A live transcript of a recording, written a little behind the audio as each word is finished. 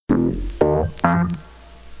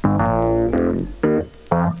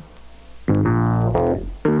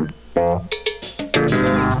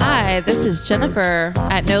Hi, this is Jennifer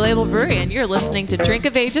at No Label Brewery, and you're listening to Drink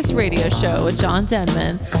of Ages Radio Show with John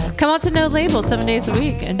Denman. Come out to No Label 7 days a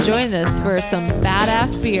week and join us for some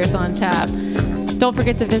badass beers on tap. Don't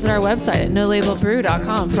forget to visit our website at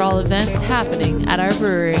nolabelbrew.com for all events happening at our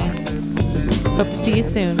brewery. Hope to see you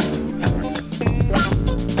soon.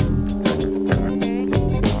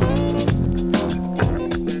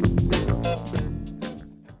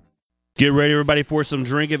 Get ready, everybody, for some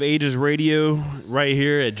Drink of Ages radio right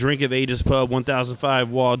here at Drink of Ages Pub,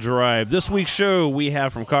 1005 Wall Drive. This week's show, we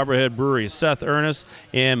have from Copperhead Brewery, Seth Ernest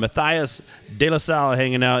and Matthias De La Salle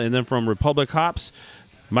hanging out, and then from Republic Hops,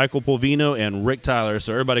 Michael Polvino and Rick Tyler.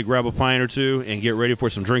 So everybody grab a pint or two and get ready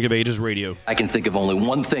for some Drink of Ages radio. I can think of only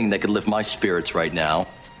one thing that could lift my spirits right now.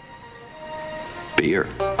 Beer.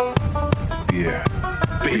 Beer.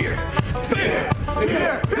 Beer. Beer.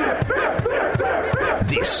 Beer.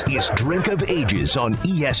 This is Drink of Ages on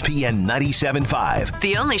ESPN 97.5.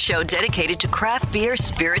 The only show dedicated to craft beer,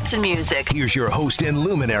 spirits, and music. Here's your host and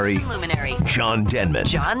luminary, John Denman.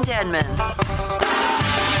 John Denman.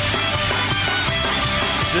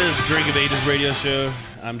 This is Drink of Ages radio show.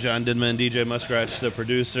 I'm John Denman, DJ Muskratch, the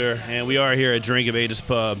producer, and we are here at Drink of Ages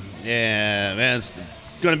Pub. And man, it's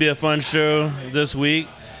going to be a fun show this week.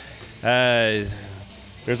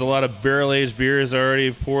 There's a lot of barrel-aged beers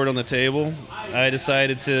already poured on the table. I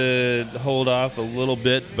decided to hold off a little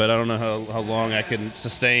bit, but I don't know how long I can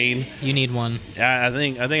sustain. You need one. I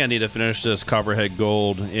think I need to finish this Copperhead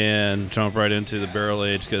Gold and jump right into the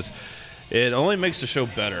barrel-aged because it only makes the show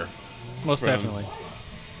better. Most definitely.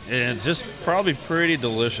 And it's just probably pretty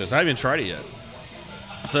delicious. I haven't even tried it yet.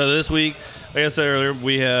 So this week, like I said earlier,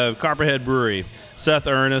 we have Copperhead Brewery, Seth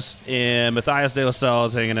Ernest, and Matthias De La Salle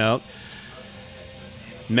is hanging out.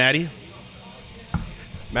 Matty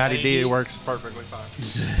D works perfectly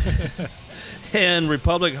fine. And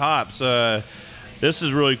Republic Hops. This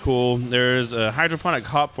is really cool. There's a hydroponic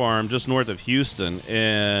hop farm just north of Houston,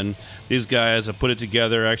 and these guys have put it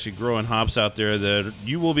together, actually growing hops out there that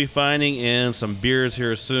you will be finding in some beers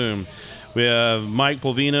here soon. We have Mike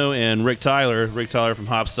Polvino and Rick Tyler from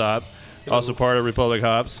Hop Stop, also part of Republic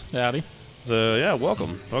Hops. Howdy. So, yeah,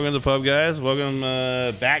 welcome. Welcome to the pub, guys. Welcome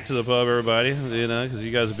back to the pub, everybody, you know, because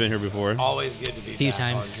you guys have been here before. Always good to be few back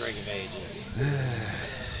times. on Drink of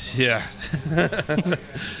Ages. Yeah.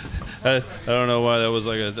 I don't know why that was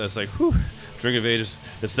that's like, whew, Drink of Ages.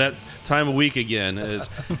 It's that time of week again. It's,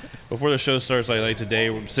 before the show starts, like today,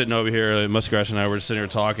 we're sitting over here, Muskrat and I were sitting here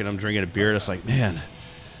talking. I'm drinking a beer, and it's like, man,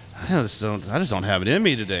 I just don't have it in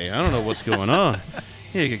me today. I don't know what's going on.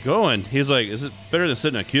 Yeah, get going. He's like, is it better than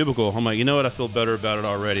sitting in a cubicle? I'm like, you know what? I feel better about it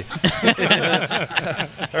already.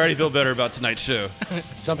 I already feel better about tonight's show.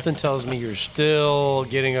 Something tells me you're still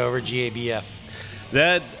getting over GABF.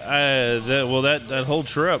 That whole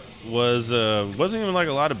trip wasn't even like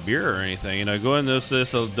a lot of beer or anything. You know, going the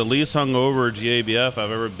least hungover GABF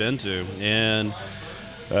I've ever been to, and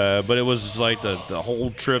but it was just like the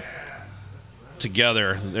whole trip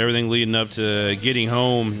together, everything leading up to getting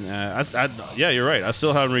home. Yeah, you're right. I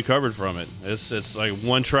still haven't recovered from it. It's like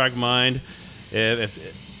one track mind.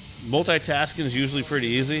 If multitasking is usually pretty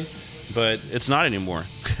easy, but it's not anymore.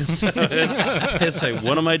 So it's like,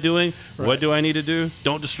 what am I doing? Right. What do I need to do?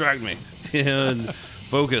 Don't distract me. And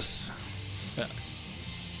focus. Yeah.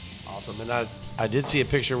 Awesome. And I did see a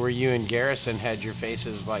picture where you and Garrison had your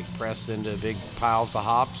faces like pressed into big piles of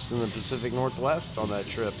hops in the Pacific Northwest on that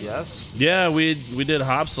trip, yes? Yeah, we did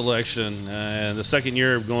hop selection. The second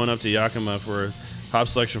year of going up to Yakima for hop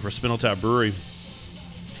selection for Spindletap Brewery.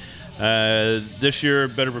 This year,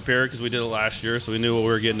 better prepared because we did it last year, so we knew what we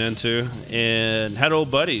were getting into. And had an old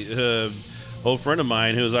buddy, old friend of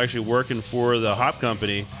mine who was actually working for the hop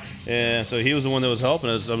company. And so he was the one that was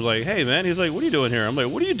helping us. I was like, hey, man. He's like, what are you doing here? I'm like,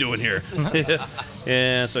 what are you doing here? Nice.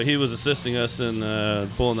 And so he was assisting us in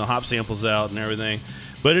pulling the hop samples out and everything.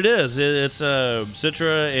 But it's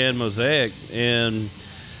Citra and Mosaic. And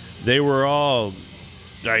they were all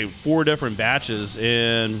like 4 different batches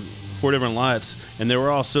and 4 different lots. And they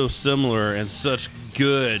were all so similar and such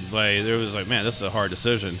good. Like, it was like, man, this is a hard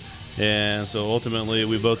decision. And so ultimately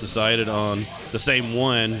we both decided on the same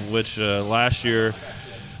one, which last year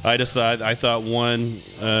I thought one,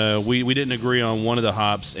 we didn't agree on one of the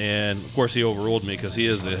hops, and of course he overruled me because he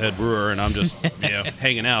is the head brewer and I'm just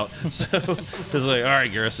hanging out. So it's like, all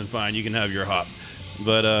right, Garrison, fine, you can have your hop.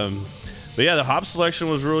 But yeah, the hop selection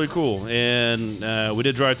was really cool, and we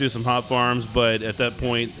did drive through some hop farms, but at that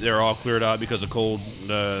point they were all cleared out because the cold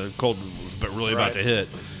was really about to hit.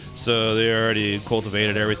 So they already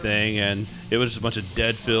cultivated everything, and it was just a bunch of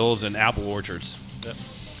dead fields and apple orchards. Yep.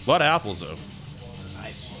 A lot of apples, though.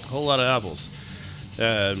 Nice. A whole lot of apples.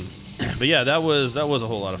 But yeah, that was a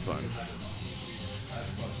whole lot of fun.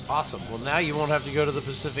 Awesome. Well, now you won't have to go to the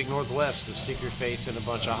Pacific Northwest to stick your face in a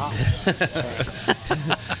bunch of hops.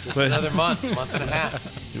 Just another month and a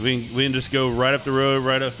half. We can just go right up the road,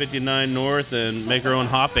 right up 59 North, and make our own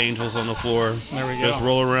hop angels on the floor. There we go. Just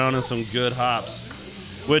roll around in some good hops.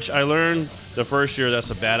 Which I learned the first year that's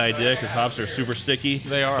a bad idea because hops are super sticky.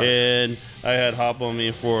 They are. And I had hop on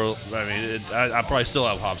me for, I probably still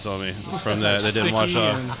have hops on me from that. They didn't wash Sticky,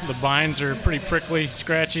 off. and the binds are pretty prickly,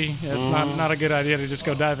 scratchy. It's not a good idea to just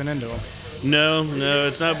go diving into them. No,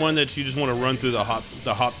 it's not one that you just want to run through the hop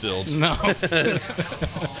fields. No.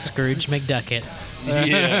 Scrooge McDucket.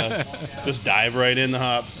 Yeah. Just dive right in the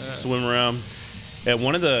hops, swim around. At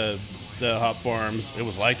one of the hop farms, it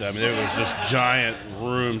was like that. I mean, there was just giant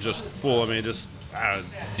room just full. I mean, just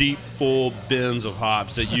deep, full bins of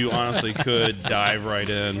hops that you honestly could dive right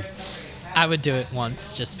in. I would do it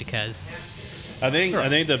once just because. I think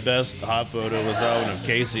the best hop photo was that one of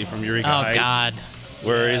Casey from Eureka Oh, Heights. God.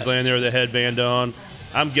 Where he's laying there with the headband on.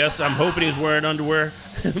 I'm hoping he's wearing underwear.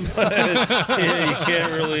 But yeah,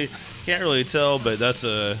 you can't really tell, but that's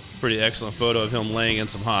a pretty excellent photo of him laying in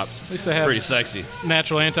some hops. At least they have pretty sexy.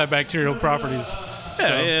 natural antibacterial properties.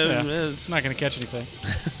 Yeah, It's not going to catch anything.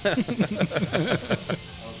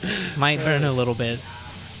 Might burn a little bit.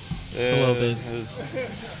 Just a little bit.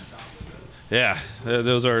 Yeah,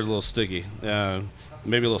 those are a little sticky.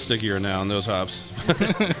 Maybe a little stickier now in those hops.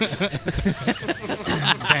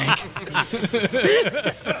 Dank.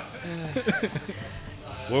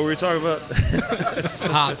 What were we talking about?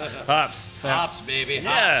 Hops. Hops, baby.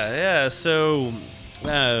 Hops. Yeah. So,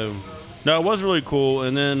 no, it was really cool.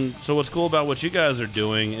 And then, so what's cool about what you guys are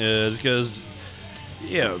doing is because,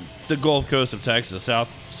 the Gulf Coast of Texas,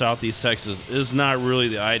 southeast Texas, is not really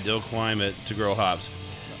the ideal climate to grow hops.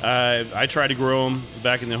 I tried to grow them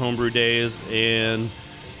back in the homebrew days, and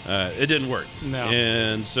it didn't work. No.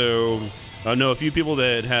 And so I know a few people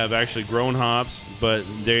that have actually grown hops, but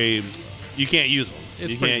you can't use them.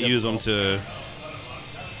 It's you pretty can't use them to.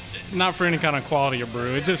 Not for any kind of quality of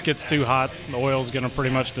brew. It just gets too hot. The oil's going to pretty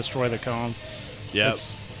much destroy the cone. Yeah.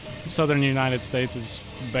 Southern United States is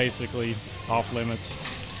basically off limits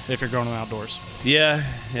if you're growing them outdoors. Yeah.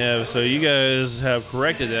 So you guys have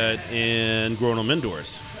corrected that and grown them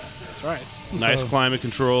indoors. That's right. Nice So- climate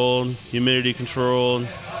controlled, humidity controlled,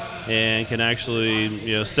 and can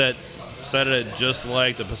actually set it just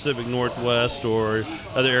like the Pacific Northwest or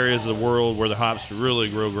other areas of the world where the hops really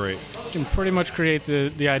grow great. You can pretty much create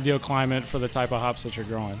the ideal climate for the type of hops that you're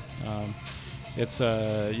growing.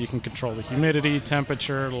 You can control the humidity,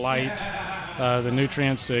 temperature, light, the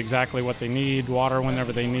nutrients to exactly what they need, water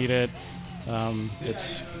whenever they need it.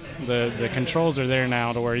 It's the controls are there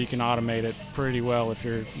now to where you can automate it pretty well if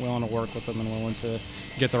you're willing to work with them and willing to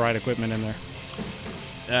get the right equipment in there.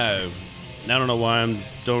 I don't know why I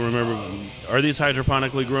don't remember. Are these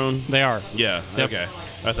hydroponically grown? They are. Yeah. Yep. Okay.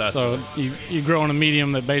 I thought So you grow in a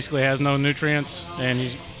medium that basically has no nutrients, and you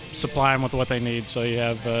supply them with what they need. So you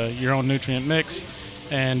have your own nutrient mix,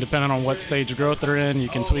 and depending on what stage of growth they're in, you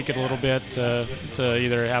can tweak it a little bit to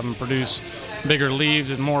either have them produce bigger leaves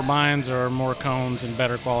and more binds, or more cones and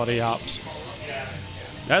better quality hops.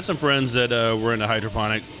 I had some friends that were into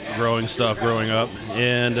hydroponic growing stuff growing up,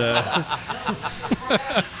 and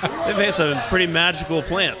they made some pretty magical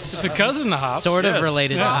plants. It's a cousin to hops. Sort of Yes.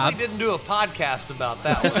 related to We hops. didn't do a podcast about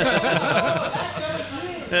that one.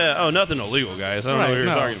 Yeah. Oh, nothing illegal, guys. I don't know what you're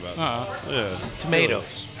no. talking about. Yeah.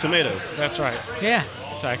 Tomatoes. Tomatoes. That's right. Yeah.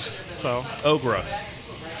 It's actually so. Okra.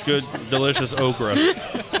 Good, delicious okra.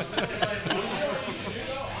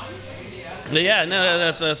 Yeah, no,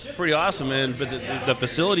 that's pretty awesome, man. But the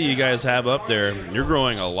facility you guys have up there, you're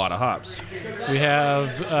growing a lot of hops. We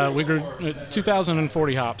have we grew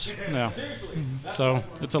 2,040 hops. Yeah. So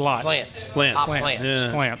it's a lot. Plants. Plants. Hop plants.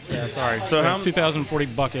 Yeah. Plants. Yeah, sorry. So So how- 2,040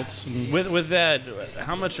 buckets. And With that,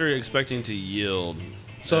 how much are you expecting to yield?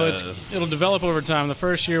 so it'll develop over time. The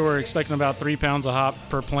first year we're expecting about 3 pounds of hop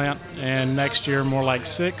per plant, and next year more like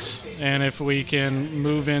 6. And if we can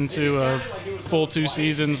move into a full 2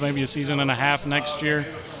 seasons, maybe a season and a half next year,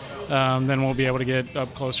 then we'll be able to get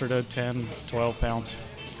up closer to 10, 12 pounds.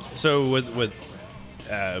 So with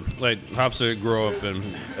like hops that grow up in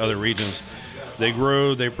other regions, they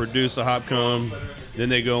grow, they produce a hop cone, then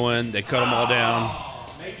they go in, they cut them all down,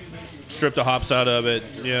 strip the hops out of it,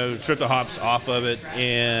 strip the hops off of it,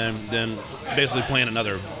 and then basically plant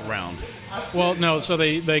another round. Well, no. So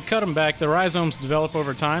they cut them back. The rhizomes develop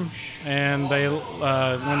over time, and they when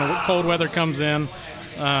the cold weather comes in,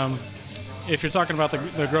 If you're talking about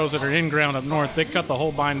the grows that are in ground up north, they cut the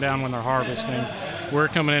whole bind down when they're harvesting. We're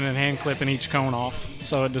coming in and hand clipping each cone off,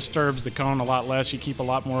 so it disturbs the cone a lot less. You keep a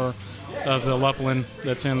lot more of the lupulin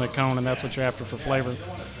that's in the cone, and that's what you're after for flavor.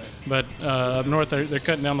 But up north, they're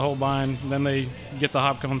cutting down the whole bind. Then they get the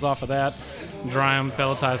hop cones off of that, dry them,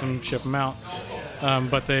 pelletize them, ship them out.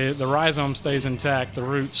 But the rhizome stays intact, the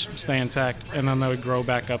roots stay intact, and then they would grow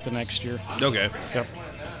back up the next year. Okay. Yep.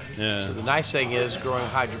 Yeah. So the nice thing is growing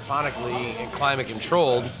hydroponically and climate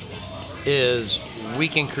controlled is we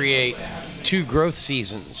can create 2 growth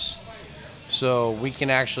seasons. So we can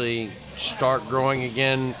actually start growing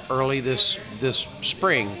again early this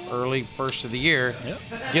spring, early first of the year,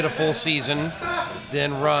 get a full season,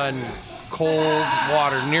 then run cold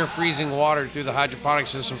water, near freezing water through the hydroponic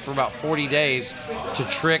system for about 40 days to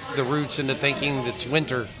trick the roots into thinking it's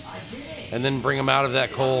winter, and then bring them out of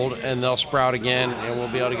that cold and they'll sprout again, and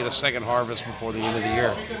we'll be able to get a second harvest before the end of the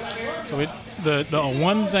year. So the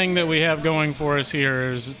one thing that we have going for us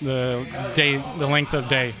here is the length of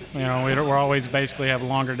day. You know, we're always basically have a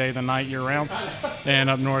longer day than night year round, and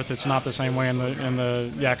up north it's not the same way in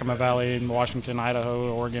the Yakima Valley in Washington,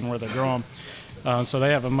 Idaho, Oregon where they grow them. So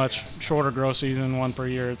they have a much shorter grow season, 1 per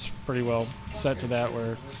year. It's pretty well set to that,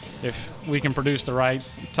 where if we can produce the right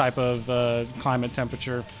type of climate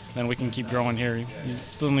temperature, then we can keep growing here. You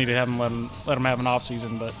still need to have them let them have an off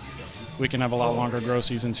season, but we can have a lot longer grow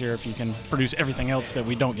seasons here if you can produce everything else that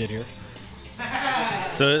we don't get here.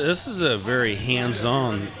 So this is a very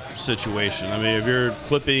hands-on situation. I mean, if you're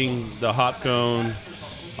clipping the hop cone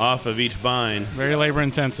off of each bind, very labor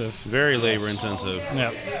intensive. Very labor intensive.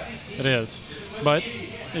 Yeah, it is. But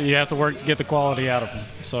you have to work to get the quality out of them.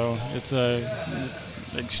 So it's a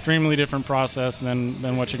extremely different process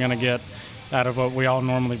than what you're going to get out of what we all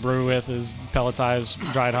normally brew with is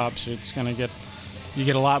pelletized dried hops. It's going to you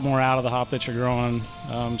get a lot more out of the hop that you're growing.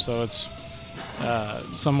 So it's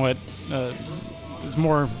somewhat there's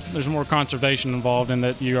more conservation involved in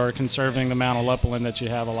that you are conserving the amount of lupulin that you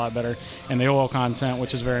have a lot better, and the oil content,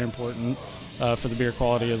 which is very important for the beer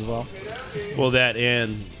quality as well. Well, that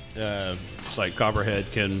and it's like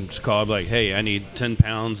Copperhead can just call up like, hey, I need 10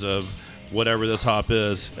 pounds of whatever this hop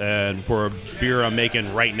is, and for a beer I'm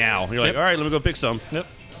making right now. And you're like, all right, let me go pick some. Yep.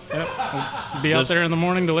 We'll be out there in the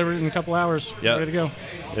morning, deliver it in a couple hours, ready to go.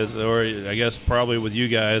 Or I guess probably with you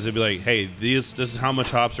guys, it'd be like, hey, this is how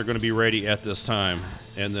much hops are going to be ready at this time.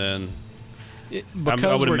 And then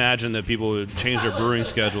I would imagine that people would change their brewing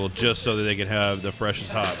schedule just so that they could have the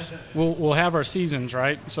freshest hops. We'll have our seasons,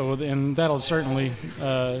 right? So, and that'll certainly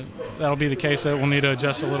that'll be the case that we'll need to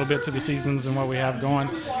adjust a little bit to the seasons and what we have going.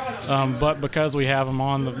 But because we have them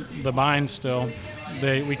on the bind still,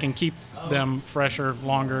 we can keep them fresher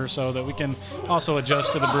longer so that we can also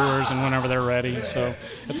adjust to the brewers and whenever they're ready. So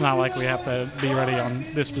it's not like we have to be ready on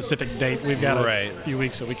this specific date. We've got a few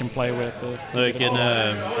weeks that we can play with. Like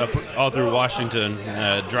all through Washington,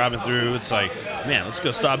 driving through, it's like, man, let's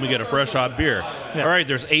go stop and get a fresh hop beer. Yeah. All right,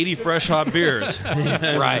 there's 80 fresh hop beers.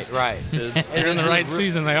 Right. They're in the right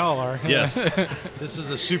season, they all are. Yes. This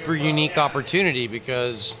is a super unique opportunity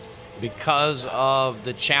because of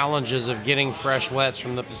the challenges of getting fresh wets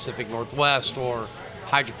from the Pacific Northwest or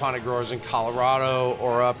hydroponic growers in Colorado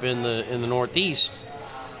or up in the Northeast.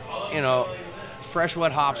 You know, fresh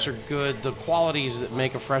wet hops are good. The qualities that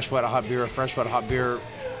make a fresh wet hop beer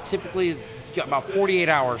typically got about 48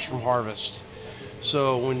 hours from harvest.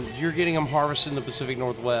 So when you're getting them harvested in the Pacific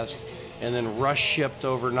Northwest and then rush shipped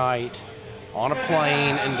overnight on a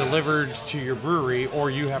plane and delivered to your brewery, or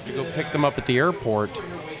you have to go pick them up at the airport,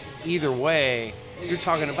 either way, you're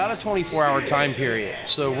talking about a 24-hour time period.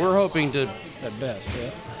 So we're hoping to, at best,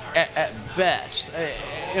 at best,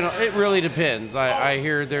 you know, it really depends. I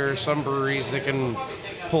hear there are some breweries that can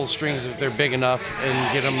pull strings if they're big enough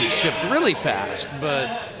and get them shipped really fast,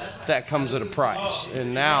 but that comes at a price.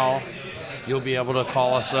 And now you'll be able to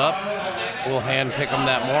call us up. We'll hand pick them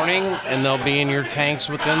that morning, and they'll be in your tanks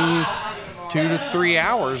within 2 to 3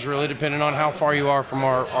 hours, really, depending on how far you are from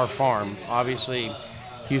our farm. Obviously,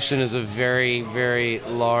 Houston is a very, very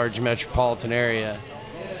large metropolitan area,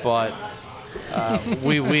 but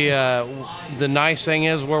the nice thing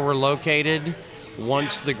is where we're located,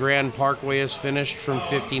 once the Grand Parkway is finished from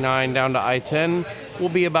 59 down to I-10, we'll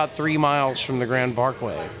be about 3 miles from the Grand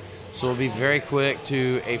Parkway. So we'll be very quick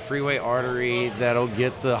to a freeway artery that'll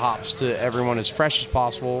get the hops to everyone as fresh as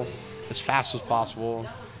possible, as fast as possible,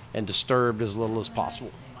 and disturbed as little as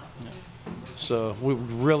possible. So we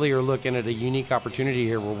really are looking at a unique opportunity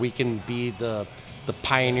here where we can be the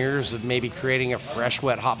pioneers of maybe creating a fresh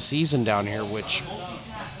wet hop season down here, which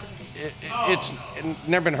it's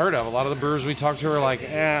never been heard of. A lot of the brewers we talk to are like,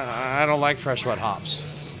 I don't like fresh wet hops.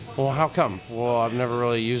 Well, how come? Well, I've never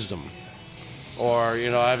really used them. Or,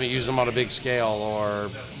 I haven't used them on a big scale, or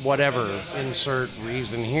whatever, insert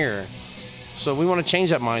reason here. So we want to change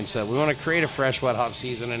that mindset. We want to create a fresh wet hop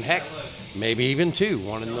season, and heck, maybe even two,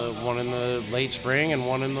 one in the late spring and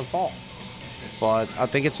one in the fall. But I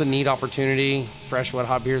think it's a neat opportunity. Fresh wet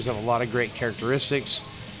hop beers have a lot of great characteristics.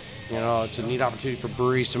 It's a neat opportunity for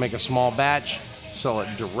breweries to make a small batch, sell it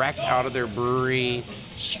direct out of their brewery,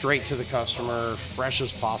 straight to the customer, fresh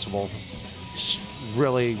as possible. Just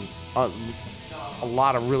really a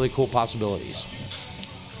lot of really cool possibilities.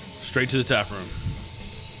 Straight to the tap room.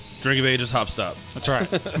 Drink of Ages Hop Stop. That's right.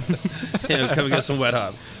 Come and get some wet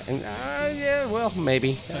hop. And, yeah, well,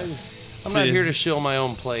 maybe. I'm not here to shill my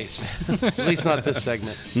own place. At least not this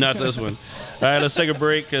segment. Not this one. All right, let's take a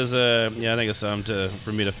break because, I think it's time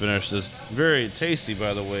for me to finish this. Very tasty,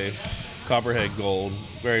 by the way. Copperhead Gold.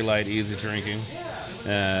 Very light, easy drinking.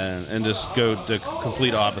 And just go the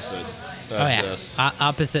complete opposite of this.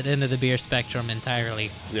 Opposite end of the beer spectrum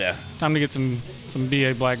entirely. Yeah. Time to get some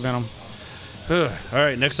BA Black Venom. All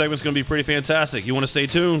right, next segment's going to be pretty fantastic. You want to stay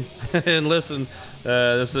tuned and listen.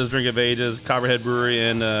 This is Drink of Ages, Copperhead Brewery,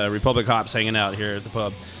 and Republic Hops hanging out here at the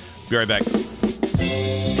pub. Be right back.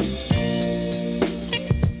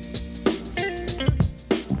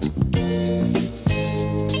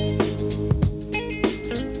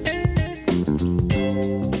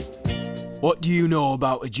 What do you know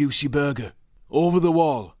about a juicy burger? Over the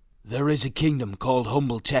wall, there is a kingdom called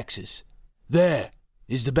Humble, Texas. There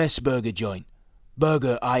is the best burger joint.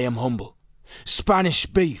 Burger I Am Humble. Spanish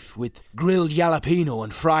beef with grilled jalapeno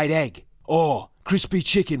and fried egg. Or crispy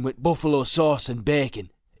chicken with buffalo sauce and bacon.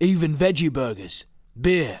 Even veggie burgers.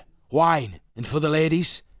 Beer, wine, and for the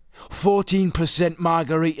ladies, 14%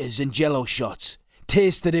 margaritas and jello shots.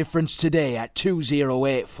 Taste the difference today at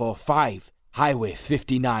 20845 Highway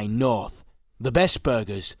 59 North. The best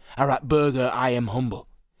burgers are at Burger I Am Humble.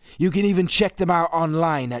 You can even check them out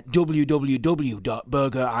online at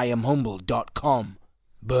www.burgeriamhumble.com.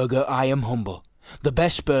 Burger I Am Humble. The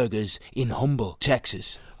best burgers in Humble,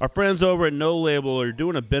 Texas. Our friends over at No Label are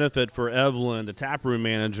doing a benefit for Evelyn, the taproom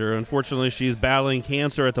manager. Unfortunately, she's battling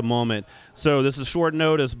cancer at the moment. So this is short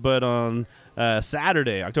notice, but on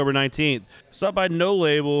Saturday, October 19th, stop by No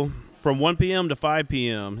Label from 1 p.m. to 5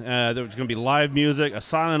 p.m. There's going to be live music, a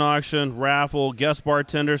silent auction, raffle, guest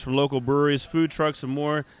bartenders from local breweries, food trucks, and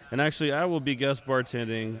more. And actually, I will be guest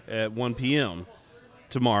bartending at 1 p.m.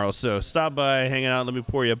 tomorrow. So stop by, hang out, let me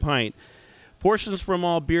pour you a pint. Portions from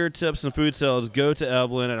all beer tips and food sales go to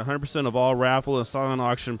Evelyn, and 100% of all raffle and silent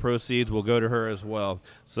auction proceeds will go to her as well.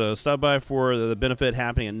 So stop by for the benefit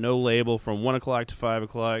happening at No Label from 1 o'clock to 5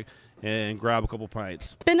 o'clock. And grab a couple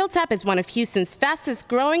pints. Spindle Tap is one of Houston's fastest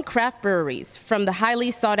growing craft breweries. From the highly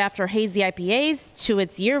sought after hazy IPAs to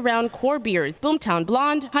its year-round core beers, Boomtown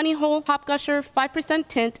Blonde, Honey Hole, Hop Gusher, 5%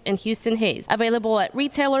 Tint, and Houston Haze. Available at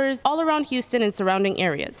retailers all around Houston and surrounding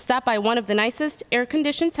areas. Stop by one of the nicest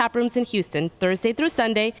air-conditioned tap rooms in Houston, Thursday through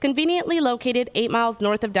Sunday, conveniently located 8 miles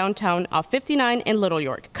north of downtown off 59 in Little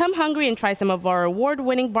York. Come hungry and try some of our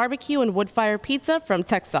award-winning barbecue and wood-fire pizza from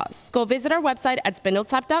Texas. Go visit our website at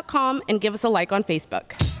spindletap.com and give us a like on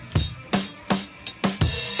Facebook.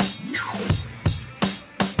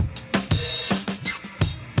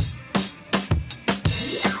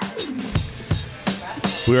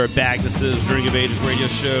 We are back. This is Drink of Ages radio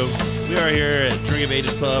show. We are here at Drink of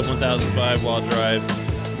Ages Pub, 1005 Wall Drive.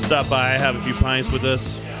 Stop by, have a few pints with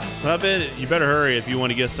us. I bet you better hurry if you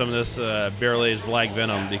want to get some of this barrel-aged Black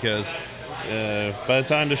Venom, because by the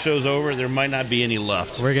time the show's over, there might not be any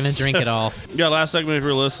left. We're going to drink it all. Yeah, last segment, if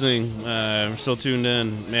you're listening, still tuned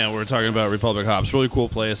in, man, we're talking about Republic Hops. Really cool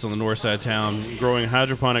place on the north side of town, growing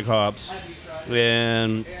hydroponic hops.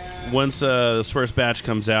 And once this first batch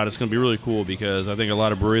comes out, it's going to be really cool because I think a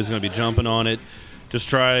lot of breweries are going to be jumping on it. Just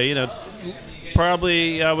try,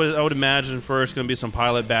 probably I would imagine first going to be some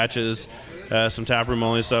pilot batches, some taproom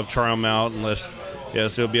only stuff, try them out, so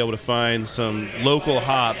you'll be able to find some local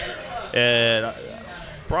hops at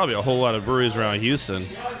probably a whole lot of breweries around Houston.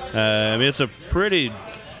 It's a very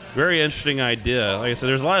interesting idea. Like I said,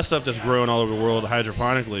 there's a lot of stuff that's grown all over the world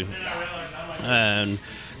hydroponically. And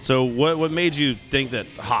so what made you think that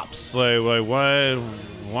hops? Like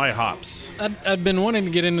why hops? I'd been wanting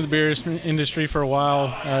to get into the beer industry for a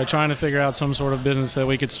while, trying to figure out some sort of business that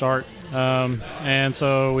we could start. And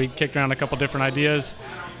so we kicked around a couple different ideas,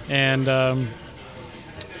 and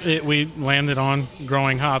we landed on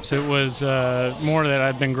growing hops. It was more that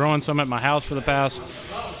I'd been growing some at my house for the past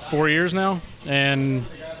 4 years now, and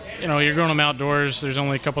you're growing them outdoors. There's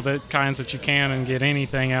only a couple of kinds that you can and get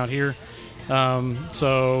anything out here.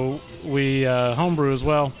 So we homebrew as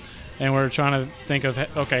well, and we're trying to think of,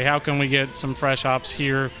 okay, how can we get some fresh hops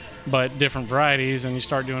here, but different varieties? And you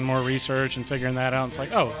start doing more research and figuring that out. It's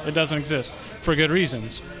like, oh, it doesn't exist for good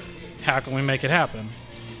reasons. How can we make it happen?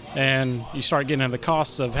 And you start getting into the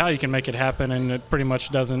costs of how you can make it happen, and it pretty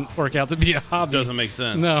much doesn't work out to be a hobby. Doesn't make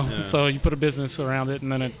sense. No. Yeah. So you put a business around it,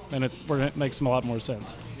 and then it makes a lot more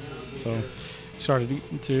sense. So started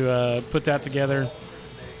to put that together.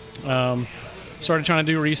 Started trying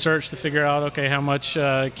to do research to figure out, okay, how much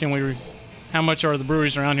are the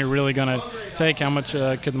breweries around here really going to take? How much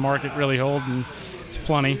could the market really hold? And it's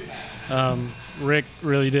plenty. Rick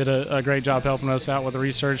really did a great job helping us out with the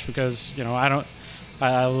research, because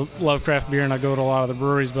I love craft beer and I go to a lot of the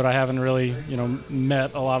breweries, but I haven't really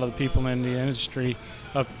met a lot of the people in the industry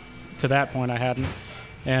up to that point. I hadn't,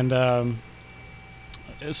 and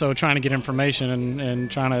so trying to get information and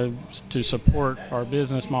trying to support our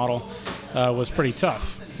business model was pretty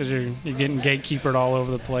tough, because you're getting gatekeepered all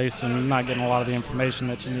over the place and not getting a lot of the information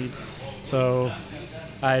that you need. So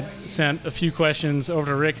I sent a few questions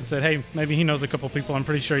over to Rick and said, hey, maybe he knows a couple people. I'm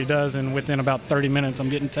pretty sure he does. And within about 30 minutes,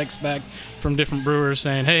 I'm getting texts back from different brewers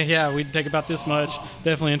saying, hey, yeah, we'd take about this much,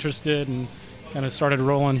 definitely interested, and kind of started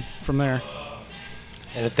rolling from there.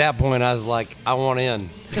 And at that point, I was like, I want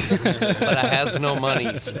in, but I has no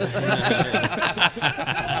monies.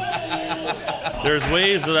 There's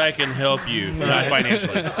ways that I can help you, not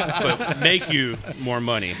financially, but make you more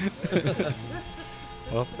money.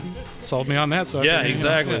 Well, sold me on that. So yeah,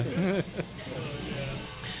 exactly.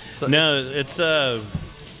 No,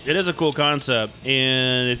 it is a cool concept,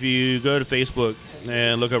 and if you go to Facebook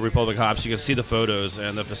and look up Republic Hops, you can see the photos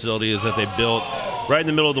and the facilities that they built right in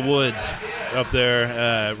the middle of the woods up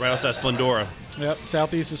there, right outside Splendora. Yep,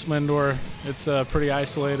 southeast of Splendora. It's pretty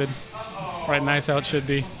isolated. Right, nice how it should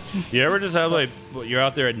be. You ever just have you're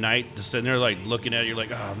out there at night, just sitting there looking at it, you're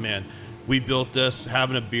like, oh man, we built this,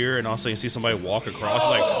 having a beer, and all of a sudden you see somebody walk across.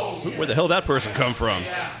 You're like, where the hell did that person come from?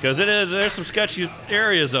 Because there's some sketchy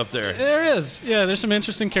areas up there. There is. Yeah, there's some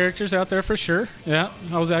interesting characters out there for sure. Yeah,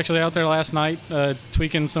 I was actually out there last night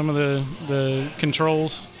tweaking some of the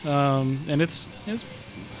controls, and it's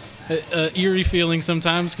eerie feeling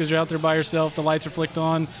sometimes, because you're out there by yourself, the lights are flicked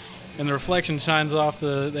on, and the reflection shines off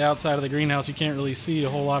the outside of the greenhouse. You can't really see a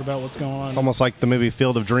whole lot about what's going on. It's almost like the movie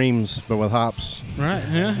Field of Dreams, but with hops. Right,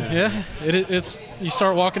 yeah. It's you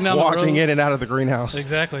start walking down the road. Walking in and out of the greenhouse.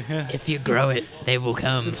 Exactly, yeah. If you grow it, they will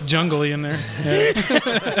come. It's jungly in there.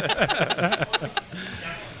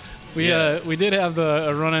 Yeah. We did have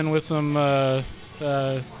a run-in with some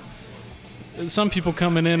people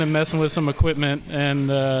coming in and messing with some equipment, and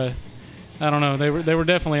I don't know, they were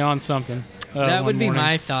definitely on something. That would be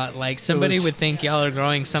my thought. Like, somebody would think y'all are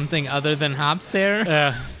growing something other than hops there.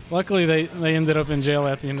 Yeah. Luckily, they ended up in jail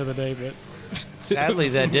at the end of the day, but sadly,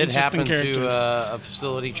 that did happen to a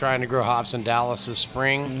facility trying to grow hops in Dallas this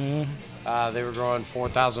spring. Mm-hmm. They were growing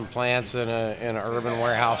 4,000 plants in an urban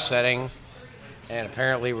warehouse setting, and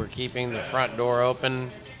apparently were keeping the front door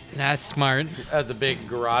open. That's smart. The big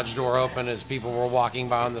garage door open as people were walking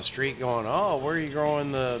by on the street going, oh, where are you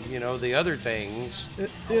growing the other things?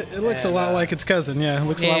 It looks a lot like its cousin, yeah. It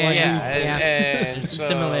looks a lot like and so,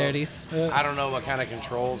 similarities. I don't know what kind of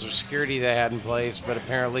controls or security they had in place, but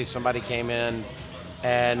apparently somebody came in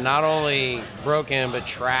and not only broke in, but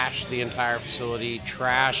trashed the entire facility,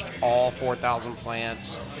 trashed all 4,000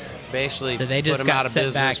 plants. Basically so they just put them out of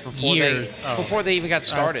business before they even got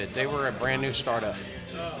started. They were a brand new startup.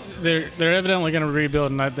 They're evidently going to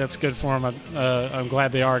rebuild, and that's good for them. I'm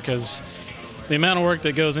glad they are, because the amount of work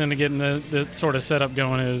that goes into getting the sort of setup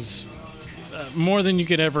going is more than you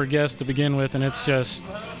could ever guess to begin with. And it's just,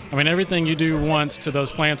 everything you do once to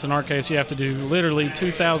those plants, in our case, you have to do literally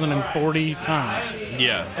 2,040 times.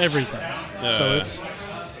 Yeah. Everything. So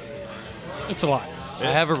it's a lot. I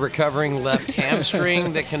have a recovering left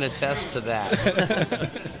hamstring that can attest to that.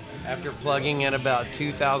 After plugging in about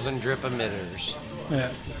 2,000 drip emitters.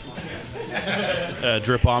 Yeah.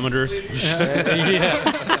 Dripometers.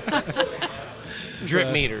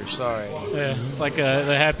 Drip meters, sorry. Yeah, like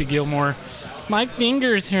the Happy Gilmore. My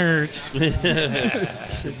fingers hurt. Your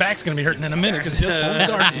back's going to be hurting in a minute because it just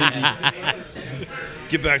won't start.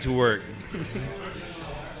 Get back to work.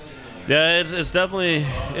 Yeah, it's definitely,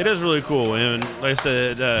 it is really cool. And like I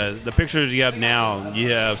said, the pictures you have now,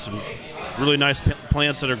 you have some really nice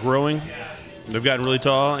plants that are growing. They've gotten really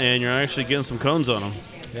tall, and you're actually getting some cones on them.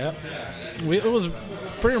 Yeah. It was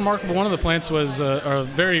pretty remarkable. One of the plants was a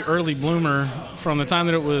very early bloomer. From the time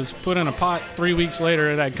that it was put in a pot, 3 weeks later,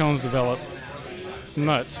 it had cones develop. It's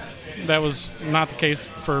nuts. that was not the case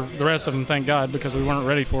for the rest of them, thank God, because we weren't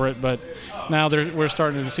ready for it. But now we're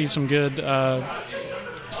starting to see some good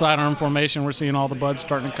sidearm formation. We're seeing all the buds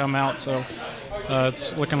starting to come out, so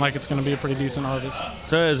it's looking like it's going to be a pretty decent harvest.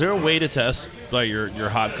 So is there a way to test like your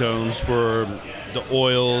hop cones for the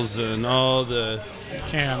oils and all the...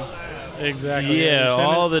 Exactly. Yeah,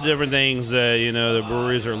 all the different things that, the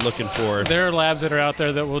breweries are looking for. There are labs that are out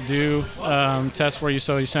there that will do tests for you.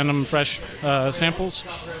 So you send them fresh samples,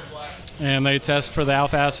 and they test for the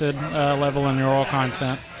alpha acid level and your oil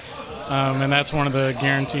content. And that's one of the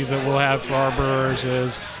guarantees that we'll have for our brewers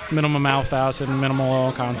is minimum alpha acid and minimal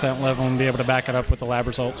oil content level, and be able to back it up with the lab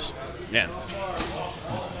results. Yeah.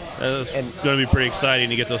 It's going to be pretty exciting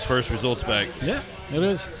to get those first results back. Yeah, it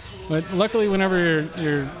is. But luckily, whenever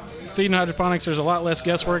you're feeding hydroponics, there's a lot less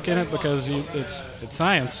guesswork in it because it's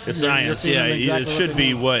science. It's science, yeah. It should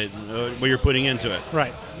be what you're putting into it.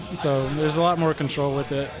 Right. So there's a lot more control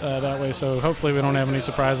with it that way. So hopefully we don't have any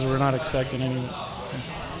surprises. We're not expecting any.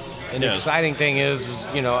 And the exciting thing is,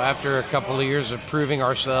 after a couple of years of proving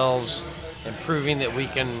ourselves and proving that we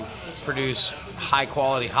can produce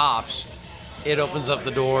high-quality hops, it opens up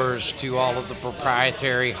the doors to all of the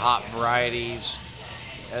proprietary hop varieties.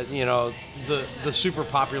 The super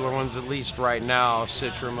popular ones, at least right now,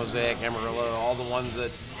 Citra, Mosaic, Amarillo, all the ones that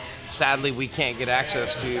sadly we can't get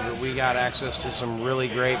access to, but we got access to some really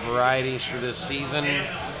great varieties for this season. We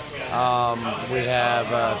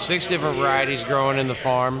have 6 different varieties growing in the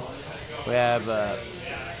farm. We have a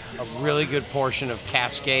really good portion of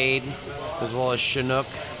Cascade, as well as Chinook,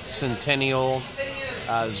 Centennial,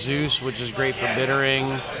 Zeus, which is great for bittering,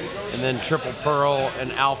 and then Triple Pearl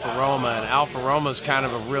and Alpha Roma. And Alpha Roma is kind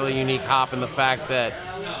of a really unique hop in the fact that,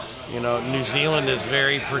 New Zealand is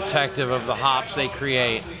very protective of the hops they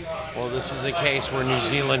create. Well, this is a case where New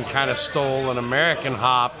Zealand kind of stole an American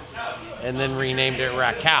hop and then renamed it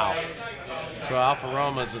Raquel. So Alpha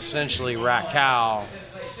Roma is essentially Raquel,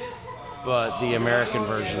 but the American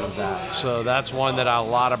version of that. So that's one that a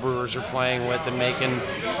lot of brewers are playing with and making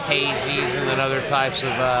hazies and then other types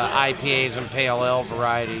of IPAs and pale ale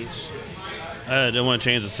varieties. I don't want to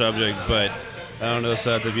change the subject, but I don't know,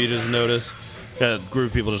 Seth, if you just noticed, a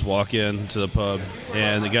group of people just walk in to the pub,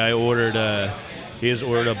 and the guy ordered a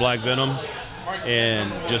Black Venom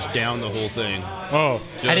and just downed the whole thing. Oh,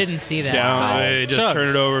 I didn't see that. Just turn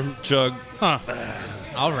it over, chug. Huh.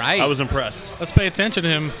 All right. I was impressed. Let's pay attention to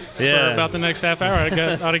him for about the next half hour.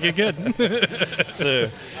 Ought to get good. So,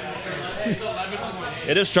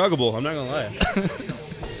 it is chuggable. I'm not going to lie.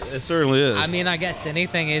 It certainly is. I mean, I guess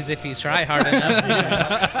anything is if you try hard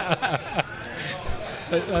enough.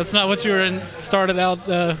 That's not what you started out.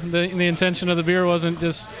 The intention of the beer wasn't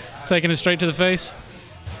just taking it straight to the face.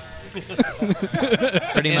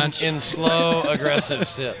 Pretty much. In slow, aggressive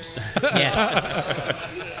sips. Yes.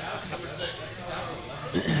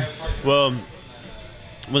 Well,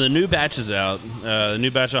 when the new batch is out, the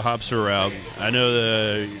new batch of hops are out. I know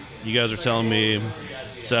that you guys are telling me,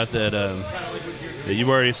 Seth, that you've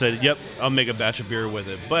already said, yep, I'll make a batch of beer with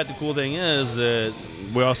it. But the cool thing is that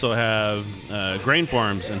we also have grain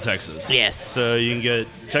farms in Texas. Yes. So you can get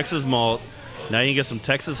Texas malt. Now you can get some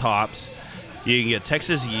Texas hops. You can get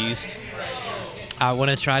Texas yeast. I want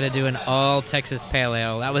to try to do an all Texas pale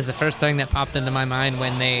ale. That was the first thing that popped into my mind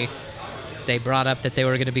when they brought up that they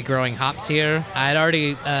were going to be growing hops here. I had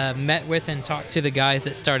already met with and talked to the guys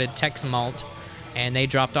that started Tex Malt, and they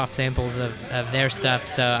dropped off samples of their stuff.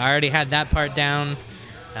 So I already had that part down.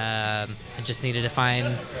 I just needed to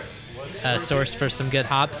find a source for some good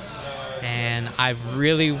hops, and I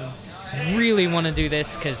really, really want to do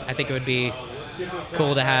this because I think it would be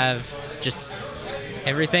cool to have just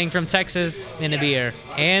everything from Texas in a beer,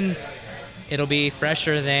 and it'll be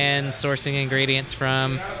fresher than sourcing ingredients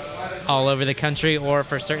from all over the country or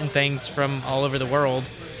for certain things from all over the world.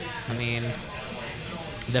 I mean,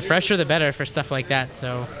 the fresher the better for stuff like that.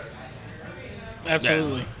 So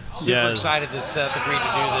absolutely. Super excited that Seth agreed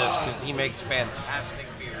to do this because he makes fantastic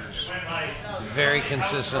beers very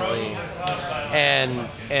consistently, and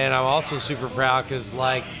I'm also super proud because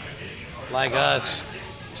like us,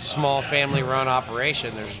 small family-run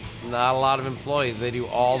operation. There's not a lot of employees. They do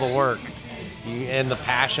all the work, and the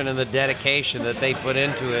passion and the dedication that they put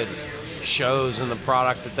into it shows in the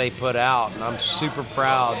product that they put out. And I'm super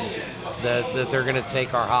proud that they're going to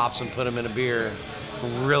take our hops and put them in a beer.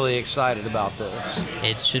 I'm really excited about this.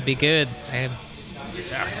 It should be good. I'm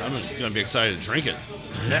going to be excited to drink it.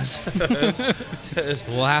 Yes.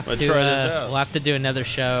 We'll have to do another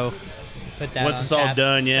show. Put that once on it's tap. all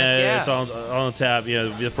done, it's all on tap.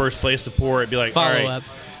 The first place to pour it, be like, Follow all right. up.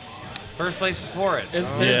 First place to pour it. There's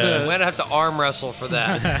We might have to arm wrestle for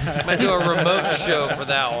that. Might do a remote show for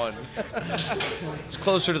that one. It's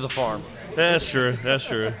closer to the farm. That's true. That's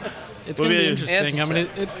true. It's going to be interesting. I mean,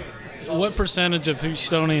 what percentage of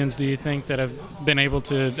Houstonians do you think that have been able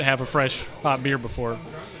to have a fresh hop beer before?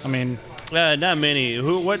 I mean, not many.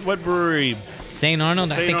 What brewery? St.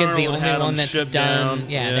 Arnold, I think, is the only one that's done. Down.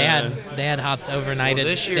 Yeah, they had hops overnighted. Well,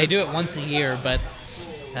 this year, they do it once a year, but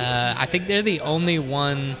I think they're the only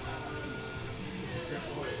one.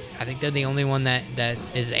 I think they're the only one that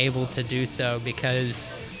is able to do so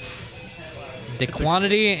because the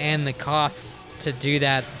quantity and the cost to do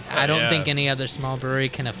that. I don't think any other small brewery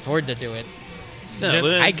can afford to do it.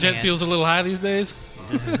 Jet fuel's a little high these days.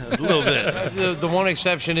 A little bit. The one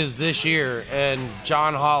exception is this year, and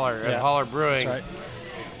John Holler at Holler Brewing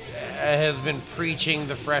has been preaching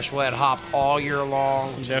the fresh wet hop all year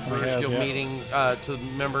long. Definitely has, meeting to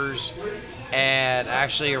members, and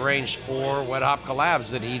actually arranged 4 wet hop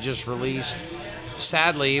collabs that he just released.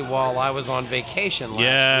 Sadly, while I was on vacation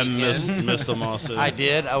last weekend. Missed them also. I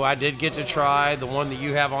did. I did get to try the one that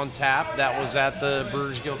you have on tap. That was at the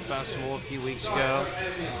Brewers Guild Festival a few weeks ago.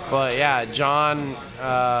 But yeah, John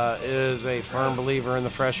is a firm believer in the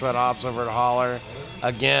fresh wet hops over at Holler.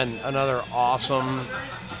 Again, another awesome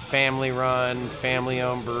family-run,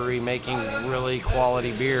 family-owned brewery making really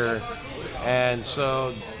quality beer. And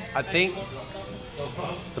so I think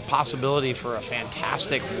the possibility for a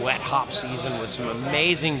fantastic wet hop season with some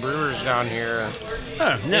amazing brewers down here.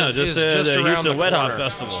 Just the Houston Wet Hop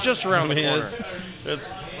Festival. It's just around the corner.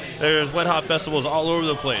 There's wet hop festivals all over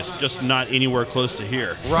the place, just not anywhere close to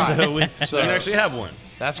here. Right. So we can actually have one.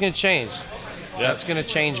 That's going to change. That's going to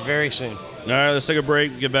change very soon. All right, let's take a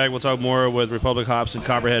break. Get back. We'll talk more with Republic Hops and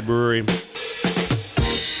Copperhead Brewery.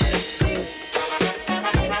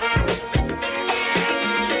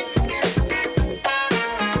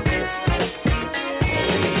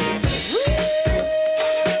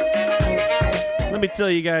 Let me tell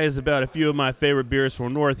you guys about a few of my favorite beers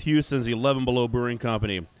from North Houston's 11 Below Brewing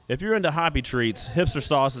Company. If you're into hoppy treats, Hipster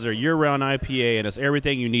Sauces are year-round IPA, and it's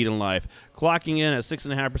everything you need in life. Clocking in at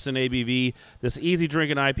 6.5% ABV, this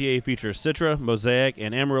easy-drinking IPA features Citra, Mosaic,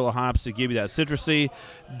 and Amarillo hops to give you that citrusy,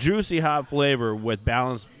 juicy hop flavor with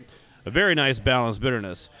a very nice balanced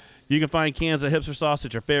bitterness. You can find cans of Hipster Sauce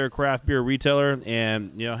at your favorite craft beer retailer,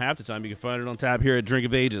 and half the time you can find it on tap here at Drink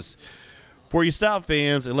of Ages. For you stout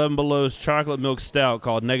fans, 11 Below's chocolate milk stout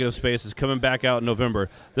called Negative Space is coming back out in November.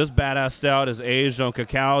 This badass stout is aged on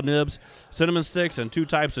cacao nibs, cinnamon sticks, and 2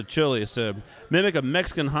 types of chilies to mimic a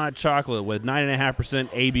Mexican hot chocolate with 9.5%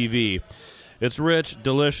 ABV. It's rich,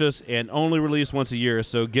 delicious, and only released once a year,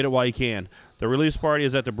 so get it while you can. The release party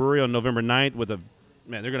is at the brewery on November 9th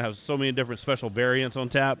they're going to have so many different special variants on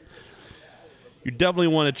tap. You definitely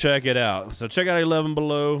want to check it out. So check out 11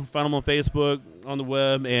 Below, find them on Facebook, on the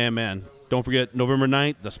web, and don't forget, November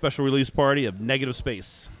 9th, the special release party of Negative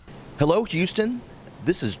Space. Hello, Houston.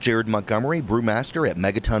 This is Jared Montgomery, brewmaster at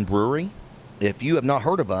Megaton Brewery. If you have not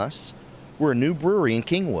heard of us, we're a new brewery in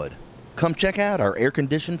Kingwood. Come check out our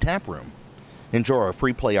air-conditioned tap room. Enjoy our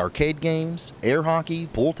free play arcade games, air hockey,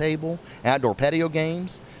 pool table, outdoor patio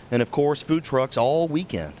games, and of course, food trucks all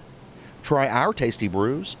weekend. Try our tasty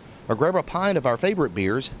brews, or grab a pint of our favorite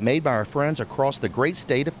beers made by our friends across the great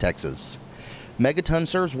state of Texas. Megaton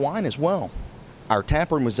serves wine as well. Our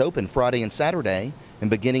tap room is open Friday and Saturday, and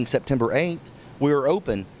beginning September 8th, we are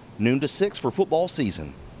open noon to 6 for football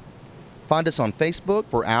season. Find us on Facebook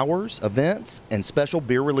for hours, events, and special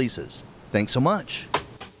beer releases. Thanks so much.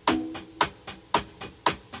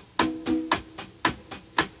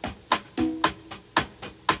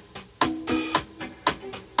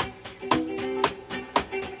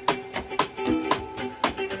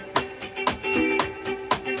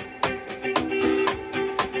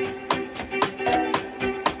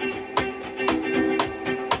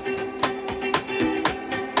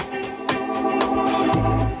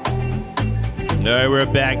 All right,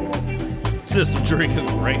 we're back. This is Drink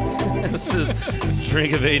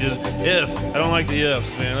of Ages. I don't like the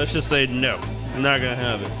ifs, man. Let's just say no. I'm not going to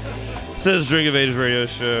have it. This is Drink of Ages radio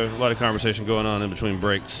show. A lot of conversation going on in between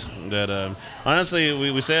breaks. That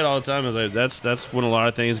honestly, we say it all the time. Is like that's when a lot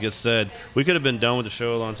of things get said. We could have been done with the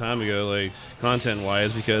show a long time ago, like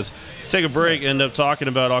content-wise, because take a break, end up talking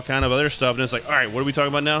about all kind of other stuff, and it's like, all right, what are we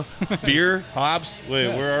talking about now? Beer, hops. Wait,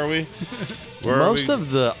 where are we? Most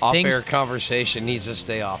of the off-air conversation needs to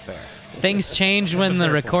stay off-air. Things change when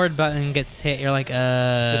the record button gets hit. You're like,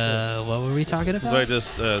 what were we talking about? It's like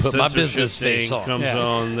this Put my business censorship face thing on. comes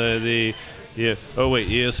on Oh wait,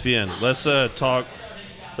 ESPN. Let's talk.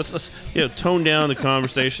 Let's tone down the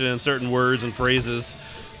conversation and certain words and phrases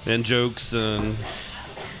and jokes and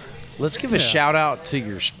Let's give a shout out to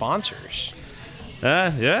your sponsors.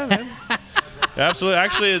 Yeah, man. Absolutely.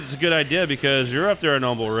 Actually, it's a good idea because you're up there in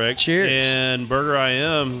Humble, Rick. Cheers. And Burger I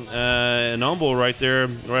Am in Humble right there,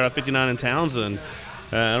 right off 59 in Townsend.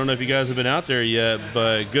 I don't know if you guys have been out there yet,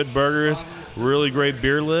 but good burgers, really great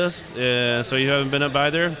beer list. So you haven't been up by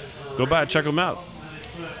there, go by and check them out.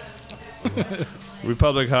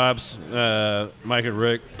 Republic Hops, Mike and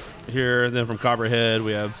Rick here. And then from Copperhead,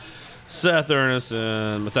 we have Seth Ernest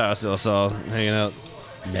and Matthias Del Sol hanging out.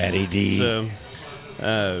 Matty D. So,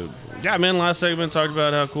 yeah, man, last segment talked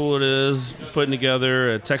about how cool it is putting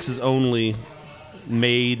together a Texas-only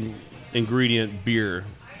made ingredient beer.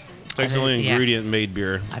 Texas-only ingredient made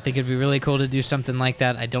beer. I think it'd be really cool to do something like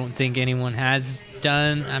that. I don't think anyone has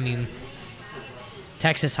done. I mean,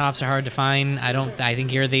 Texas hops are hard to find. I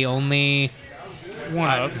think you're the only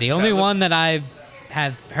one that I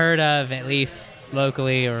have heard of, at least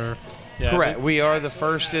locally or. Yeah, correct. We are the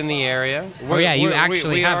first in the area. We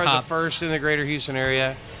have hops. The first in the greater Houston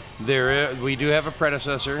area. We do have a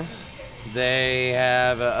predecessor. They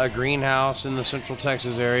have a greenhouse in the Central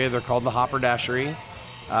Texas area. They're called the Hopperdashery.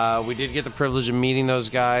 We did get the privilege of meeting those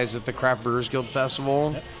guys at the Craft Brewers Guild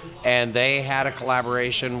Festival, and they had a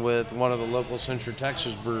collaboration with one of the local Central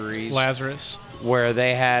Texas breweries, Lazarus, where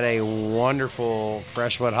they had a wonderful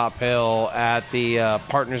freshwood hop ale at the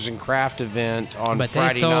Partners in Craft event on Friday night.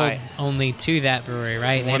 But they sold only to that brewery,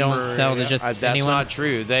 right? They don't sell to just that's anyone? Not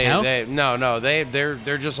true. They're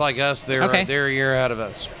just like us. They're a year ahead of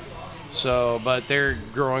us. So, but they're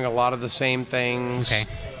growing a lot of the same things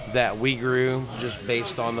that we grew, just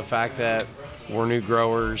based on the fact that we're new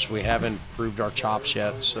growers. We haven't proved our chops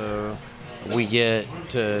yet, so we get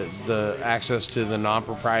to the access to the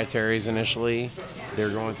non-proprietaries initially. They're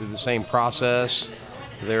going through the same process.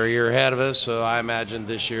 They're a year ahead of us, so I imagine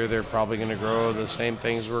this year they're probably going to grow the same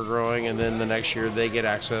things we're growing, and then the next year they get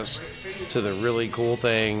access to the really cool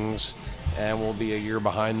things, and we'll be a year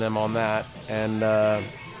behind them on that. And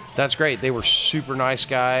that's great. They were super nice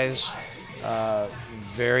guys,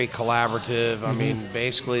 very collaborative. I mean,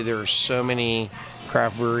 basically there are so many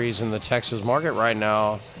craft breweries in the Texas market right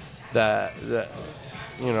now that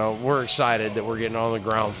we're excited that we're getting on the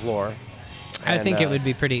ground floor. I think it would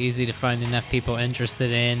be pretty easy to find enough people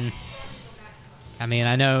interested in. I mean,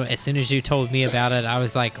 I know as soon as you told me about it, I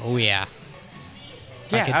was like, oh yeah.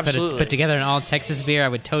 If I could absolutely. put together an all Texas beer, I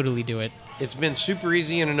would totally do it. It's been super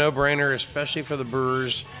easy and a no-brainer, especially for the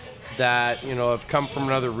brewers that have come from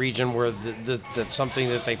another region where that's something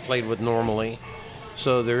that they played with normally.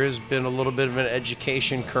 So there has been a little bit of an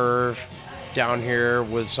education curve down here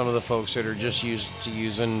with some of the folks that are just used to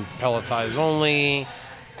using pelletized only,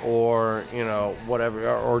 or whatever,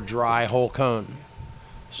 or dry whole cone.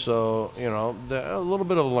 So a little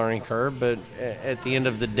bit of a learning curve, but at the end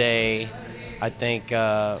of the day, I think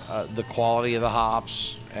the quality of the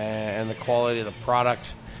hops and the quality of the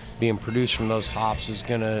product being produced from those hops is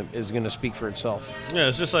gonna speak for itself. Yeah,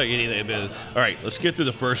 it's just like anything. All right, let's get through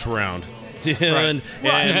the first round, and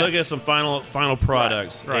look at some final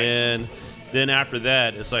products, Right. and then after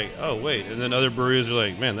that, it's like, oh wait, and then other breweries are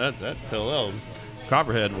like, man, that Pale Ale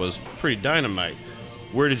Copperhead was pretty dynamite.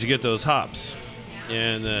 Where did you get those hops?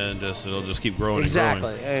 And then it'll just keep growing.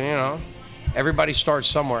 Exactly, and growing. And everybody starts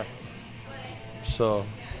somewhere. So,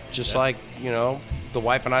 just like the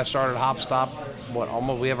wife and I started Hop Stop.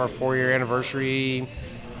 We have our 4-year anniversary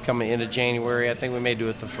coming into January. I think we may do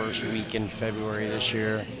it the first week in February this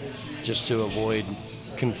year, just to avoid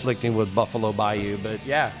conflicting with Buffalo Bayou. But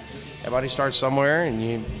yeah, everybody starts somewhere, and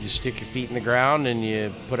you stick your feet in the ground, and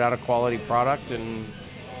you put out a quality product,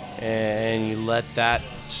 and you let that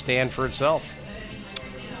stand for itself.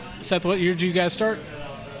 Seth, what year did you guys start?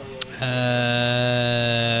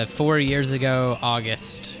 4 years ago,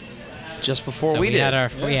 August. Just before So we did. had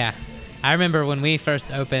our I remember when we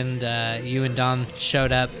first opened, you and Don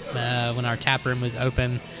showed up when our tap room was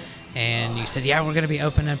open, and you said, yeah, we're going to be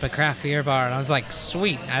opening up a craft beer bar. And I was like,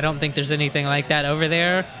 sweet. I don't think there's anything like that over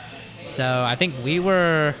there. So I think we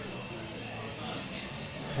were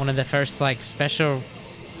one of the first special.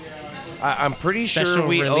 I'm pretty sure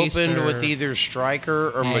we opened with either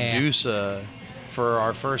Striker or Medusa for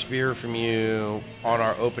our first beer from you on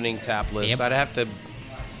our opening tap list. Yep.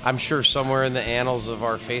 I'm sure somewhere in the annals of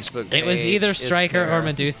our Facebook page. It was either Striker or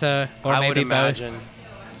Medusa, or I maybe would imagine. both.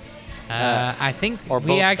 I think or we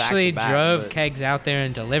both actually back to back, drove but- kegs out there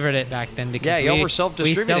and delivered it back then because y'all we were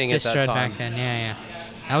self-distributing at that self-distro time. back then. Yeah.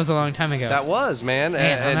 That was a long time ago. That was, man.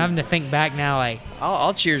 Man, I'm having to think back now.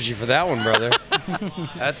 I'll cheers you for that one, brother.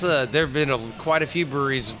 There've been quite a few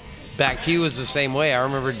breweries. Back Pew was the same way. I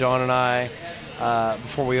remember Dawn and I,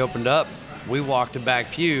 before we opened up, we walked to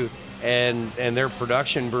Back Pew, and their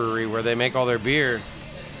production brewery where they make all their beer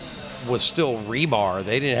was still rebar.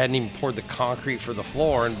 They hadn't even poured the concrete for the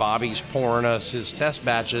floor, and Bobby's pouring us his test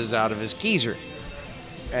batches out of his Keyser.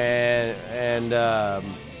 And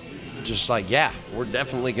just like, yeah, we're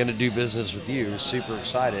definitely going to do business with you. Super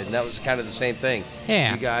excited. And that was kind of the same thing.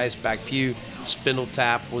 Yeah. You guys, Back Pew, Spindle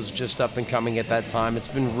Tap was just up and coming at that time. It's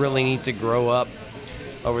been really neat to grow up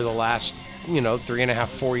over the last, 3.5,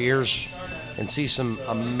 4 years and see some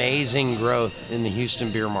amazing growth in the Houston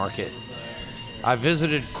beer market. I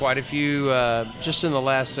visited quite a few, just in the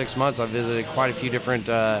last 6 months, I visited quite a few different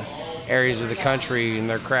areas of the country in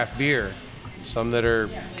their craft beer. Some that are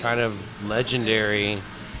kind of legendary.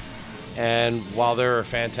 And while there are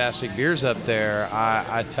fantastic beers up there,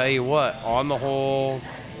 I tell you what, on the whole,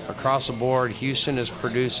 across the board, Houston is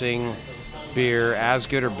producing beer as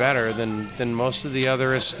good or better than most of the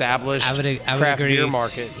other established I would craft agree. beer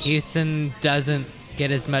markets. Houston doesn't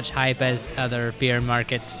get as much hype as other beer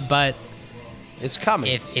markets, but it's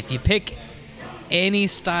coming. If you pick any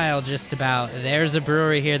style, just about, there's a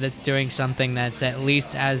brewery here that's doing something that's at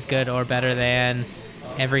least as good or better than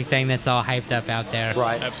everything that's all hyped up out there.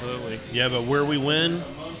 Right. Absolutely. Yeah, but where we win,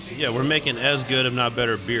 we're making as good, if not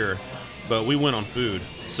better, beer, but we win on food.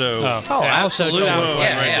 So, absolutely.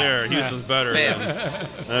 Right there. Houston's better.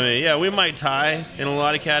 We might tie in a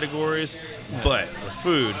lot of categories, but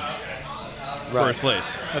food, first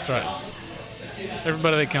place. That's right.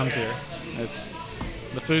 Everybody that comes here,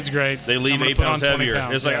 the food's great. They leave I'm 8 gonna put pounds on 20 heavier.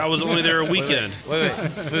 pounds. It's like I was only there a weekend. Wait.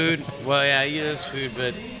 Food. Well, yeah, it is food,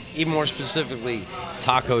 but even more specifically,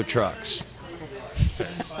 taco trucks.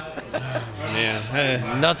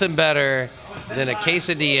 Man, nothing better than a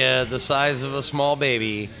quesadilla the size of a small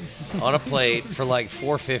baby on a plate for like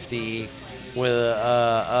 $4.50 with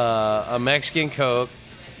a Mexican Coke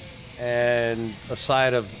and a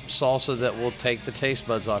side of salsa that will take the taste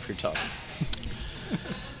buds off your tongue.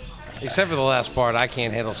 Except for the last part, I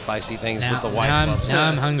can't handle spicy things with the wife. Now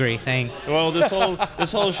I'm hungry. Thanks. Well, this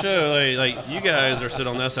whole show, like you guys are sitting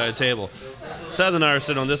on that side of the table. Seth and I are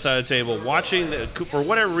sitting on this side of the table watching. For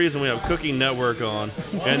whatever reason, we have Cooking Network on,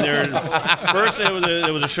 and first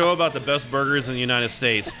it was a show about the best burgers in the United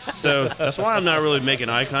States. So that's why I'm not really making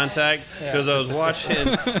eye contact, because I was watching.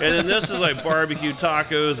 And then this is like barbecue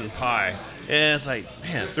tacos and pie, and it's like,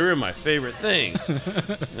 man, three of my favorite things.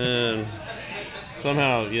 And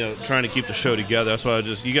somehow, trying to keep the show together. That's why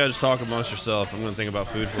you guys just talk amongst yourself. I'm going to think about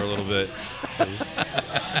food for a little bit.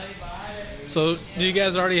 So, do you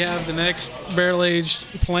guys already have the next barrel aged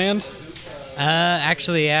planned?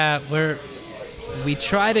 Actually, yeah. We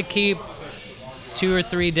try to keep 2 or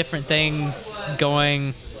 3 different things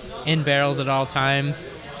going in barrels at all times.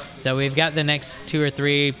 So we've got the next 2 or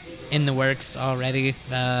 3 in the works already.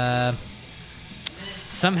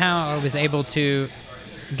 Somehow I was able to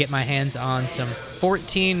get my hands on some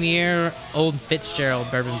 14-year-old Fitzgerald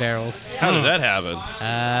bourbon barrels. How did that happen?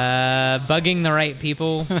 Bugging the right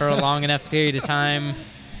people for a long enough period of time.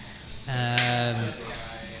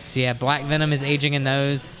 Black Venom is aging in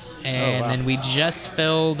those. And then we just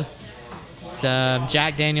filled some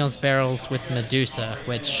Jack Daniel's barrels with Medusa,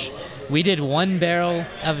 which we did 1 barrel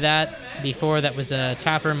of that before. That was a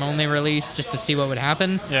taproom only release just to see what would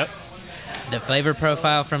happen. Yep. The flavor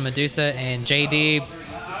profile from Medusa and JD,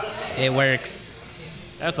 it works.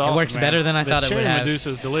 That's awesome. It works better than I thought it would have. Medusa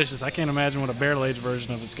is delicious. I can't imagine what a barrel-aged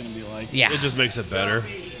version of it's going to be like. Yeah. It just makes it better.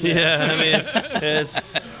 Yeah, I mean,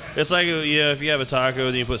 it's like if you have a taco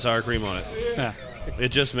and you put sour cream on it. Yeah. It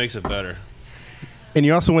just makes it better. And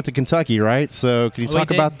you also went to Kentucky, right? So can you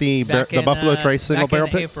talk about the Buffalo Trace single barrel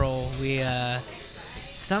pit? pit? In April, we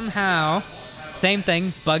somehow, same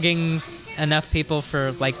thing, bugging enough people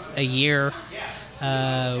for like a year.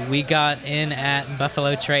 We got in at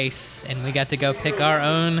Buffalo Trace, and we got to go pick our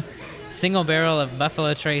own single barrel of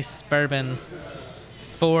Buffalo Trace bourbon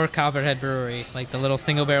for Copperhead Brewery. Like the little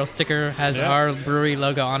single barrel sticker has our brewery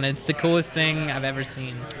logo on it. It's the coolest thing I've ever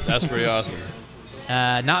seen. That's pretty awesome.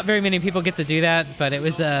 Not very many people get to do that, but it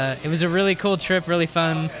was a really cool trip, really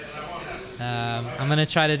fun. I'm gonna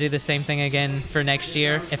try to do the same thing again for next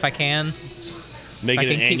year if I can. Make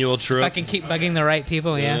it an annual trip. If I can keep bugging the right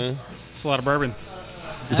people, yeah. It's a lot of bourbon.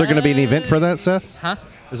 Is there going to be an event for that, Seth? Huh?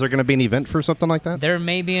 Is there going to be an event for something like that? There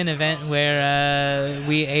may be an event where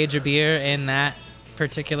we age a beer in that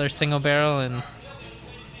particular single barrel and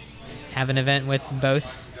have an event with both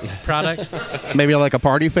products. Maybe like a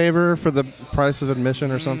party favor for the price of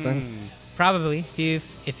admission or something? Probably.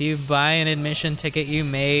 If you buy an admission ticket, you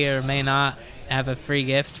may or may not have a free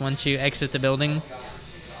gift once you exit the building.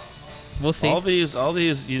 We'll see. All these, up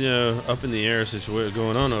in the air situation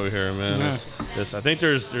going on over here, man. Yeah. I think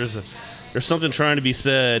there's there's something trying to be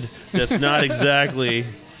said that's not exactly.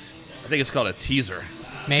 I think it's called a teaser.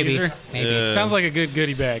 Maybe. Teaser? Maybe. Sounds like a good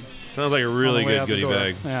goodie bag. Sounds like a really good goodie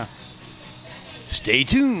bag. Yeah. Stay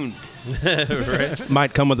tuned. Right?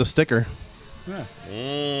 Might come with a sticker. Yeah.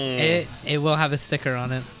 It will have a sticker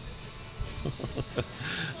on it.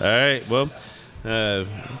 All right.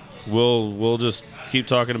 Well, we'll just keep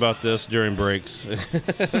talking about this during breaks.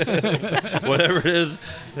 Whatever it is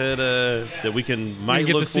that we might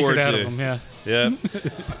get look the secret forward out to. of them, yeah. Yeah.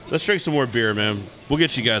 Let's drink some more beer, man. We'll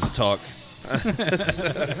get you guys to talk. This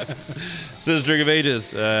is Drink of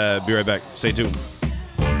Ages. Be right back. Stay tuned.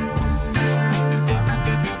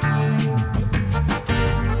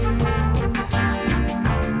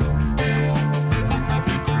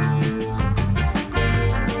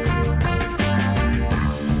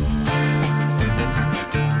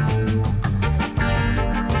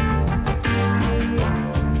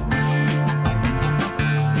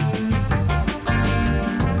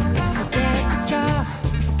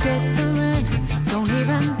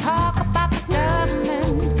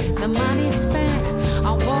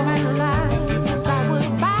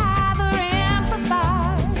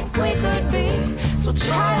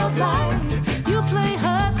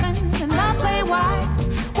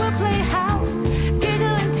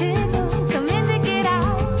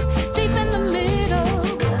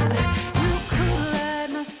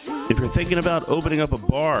 Thinking about opening up a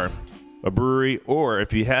bar, a brewery, or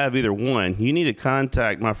if you have either one, you need to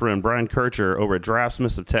contact my friend Brian Kircher over at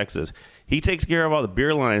Draftsmiths of Texas. He takes care of all the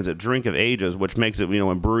beer lines at Drink of Ages, which makes it,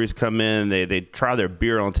 when breweries come in, they try their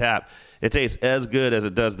beer on tap. It tastes as good as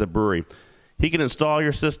it does at the brewery. He can install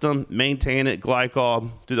your system, maintain it,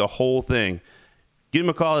 glycol, do the whole thing. Give him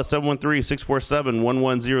a call at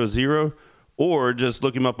 713-647-1100 or just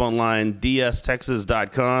look him up online,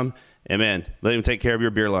 dstexas.com, and man, let him take care of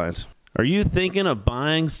your beer lines. Are you thinking of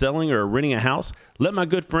buying, selling, or renting a house? Let my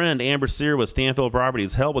good friend Amber Sear with Stanfield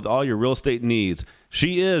Properties help with all your real estate needs.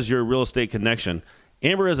 She is your real estate connection.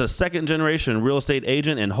 Amber is a second-generation real estate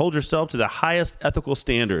agent and holds herself to the highest ethical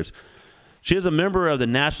standards. She is a member of the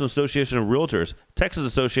National Association of Realtors, Texas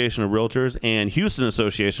Association of Realtors, and Houston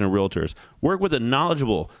Association of Realtors. Work with a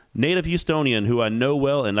knowledgeable native Houstonian who I know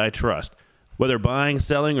well and I trust. Whether buying,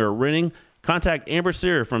 selling, or renting, contact Amber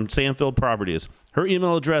Sear from Stanfield Properties. Her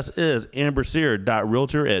email address is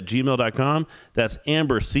ambersear.realtor@gmail.com. That's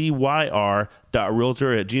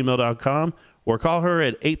ambercyr.realtor@gmail.com. Or call her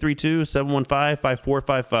at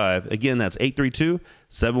 832-715-5455. Again, that's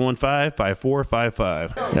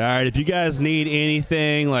 832-715-5455. All right, if you guys need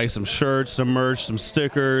anything like some shirts, some merch, some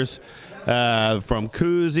stickers, from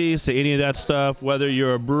koozies to any of that stuff, whether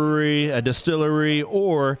you're a brewery, a distillery,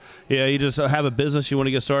 or you just have a business you want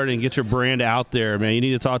to get started and get your brand out there, man, you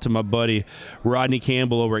need to talk to my buddy Rodney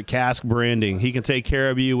Campbell over at Cask Branding. He can take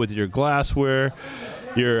care of you with your glassware.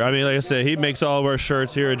 Like I said, he makes all of our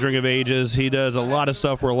shirts here at Drink of Ages. He does a lot of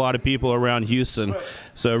stuff for a lot of people around Houston.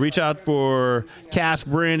 So reach out for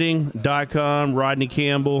caskbranding.com, Rodney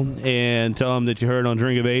Campbell, and tell him that you heard on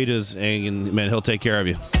Drink of Ages, and man, he'll take care of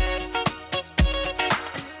you.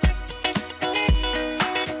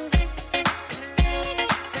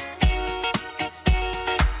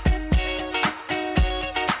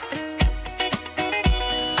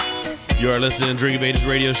 You are listening to Drink of Ages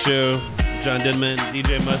radio show. John Denman,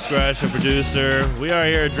 DJ Muskrat, our producer. We are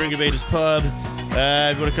here at Drink of Ages Pub.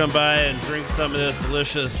 If you want to come by and drink some of this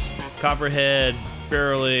delicious Copperhead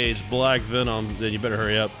barrel-aged black venom, then you better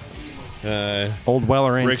hurry up. Old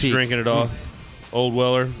Weller Antique. Rick's drinking it all. Old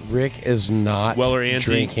Weller. Rick is not Weller Antique.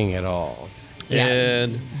 drinking it all. Yeah,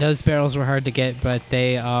 and those barrels were hard to get, but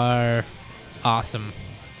they are awesome.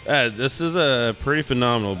 This is a pretty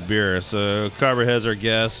phenomenal beer. So Copperhead's our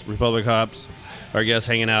guest, Republic Hops, our guest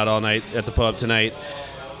hanging out all night at the pub tonight.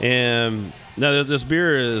 And now this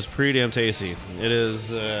beer is pretty damn tasty. It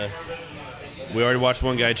is. We already watched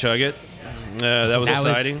one guy chug it. That was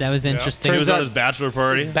exciting. That was interesting. He was at his bachelor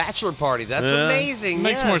party. Bachelor party. That's amazing.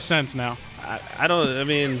 Makes more sense now. I don't. I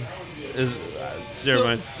mean, never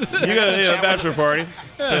mind. You got a bachelor party.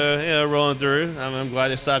 So rolling through. I'm glad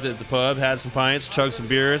they stopped at the pub, had some pints, chugged some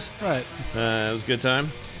beers. Right. It was a good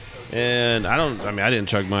time. And I didn't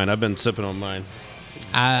chug mine. I've been sipping on mine.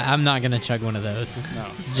 I'm not gonna chug one of those. No.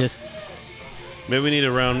 Just maybe we need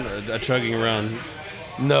a chugging round.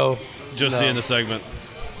 No. Just seeing the segment.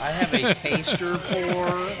 I have a taster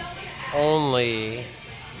pour only.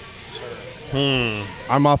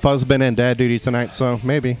 I'm off husband and dad duty tonight, so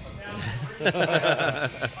maybe.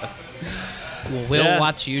 We'll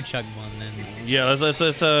watch you chug one then. Yeah, let's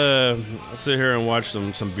sit here and watch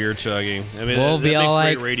some beer chugging. I mean, We'll be all makes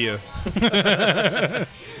like great radio.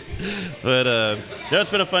 But no, it's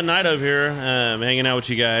been a fun night over here, hanging out with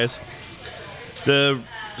you guys. The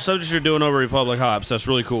subjects you're doing over Republic Hops, that's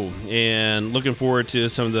really cool. And looking forward to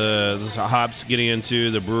some of the hops getting into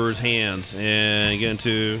the brewers' hands and getting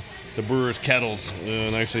into the brewers' kettles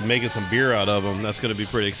and actually making some beer out of them. That's going to be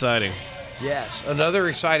pretty exciting. Yes. Another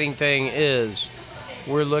exciting thing is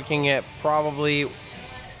we're looking at probably,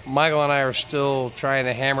 Michael and I are still trying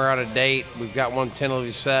to hammer out a date. We've got one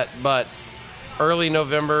tentatively set, but early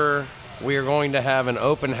November, we are going to have an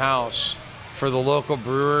open house for the local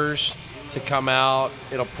brewers to come out.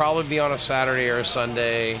 It'll probably be on a Saturday or a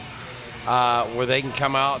Sunday where they can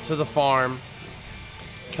come out to the farm,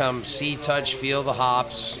 come see, touch, feel the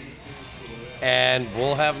hops, and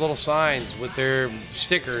we'll have little signs with their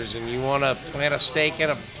stickers. And you want to plant a stake in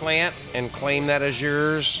a plant and claim that as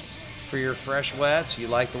yours for your fresh wets. You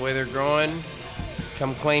like the way they're growing,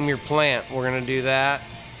 come claim your plant. We're going to do that.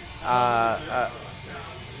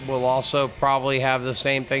 We'll also probably have the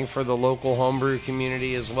same thing for the local homebrew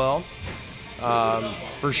community as well.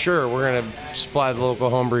 For sure, we're going to supply the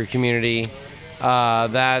local homebrew community.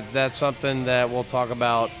 That's something that we'll talk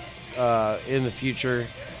about in the future.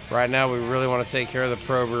 Right now, we really want to take care of the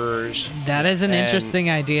pro brewers. That is an interesting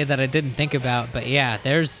idea that I didn't think about. But yeah,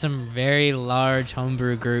 there's some very large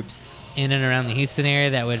homebrew groups in and around the Houston area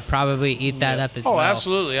that would probably eat that up as well. Oh,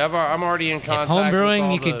 absolutely. I'm already in contact. If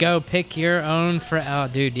homebrewing, with you could go pick your own. Oh,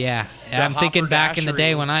 dude, yeah. I'm thinking back in the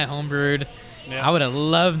day when I homebrewed. Yeah. I would have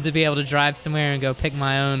loved to be able to drive somewhere and go pick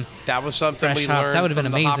my own. That was something we learned from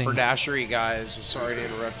the Hopperdashery guys. Sorry to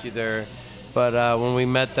interrupt you there. But when we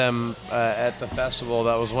met them at the festival,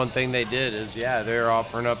 that was one thing they did is, they're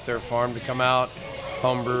offering up their farm to come out.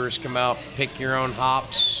 Homebrewers come out, pick your own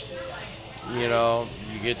hops. You know,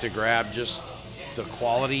 you get to grab just the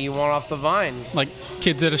quality you want off the vine. Like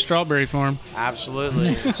kids at a strawberry farm.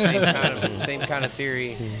 Absolutely. Same kind of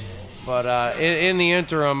theory. But in the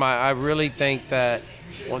interim, I really think that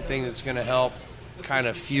one thing that's going to help kind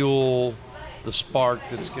of fuel the spark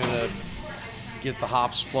that's going to get the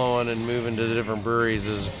hops flowing and moving to the different breweries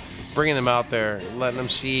is bringing them out there, letting them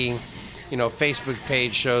see, Facebook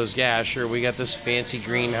page shows, sure, we got this fancy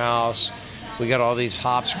greenhouse, we got all these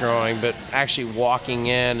hops growing, but actually walking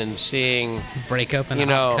in and seeing, break open a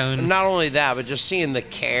hop cone. Not only that, but just seeing the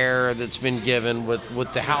care that's been given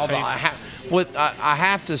with the how the I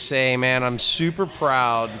have to say, man, I'm super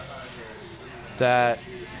proud that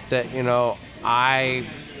I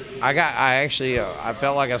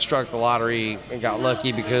felt like I struck the lottery and got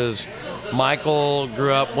lucky because Michael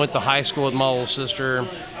went to high school with my older sister.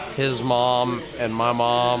 His mom and my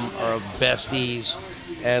mom are besties,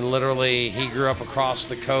 and literally he grew up across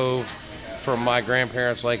the cove from my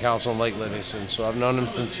grandparents' lake house on Lake Livingston. So I've known him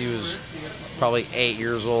since he was probably 8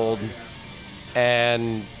 years old,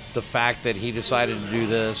 and the fact that he decided to do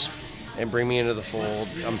this and bring me into the fold,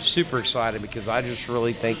 I'm super excited because I just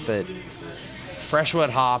really think that fresh wet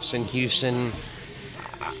hops in Houston,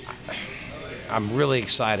 I'm really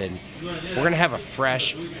excited. We're going to have a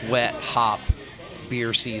fresh wet hop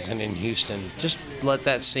beer season in Houston. Just let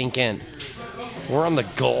that sink in. We're on the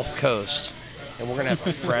Gulf Coast, and we're going to have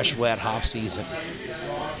a fresh wet hop season.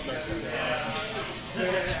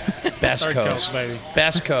 Best coast, baby.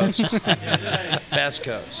 Best coast. Best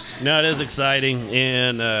coast. No, it is exciting,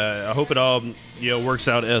 and I hope it all works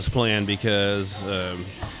out as planned because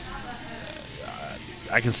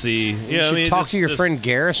I can see. You should talk to your friend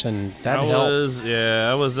Garrison. That helped.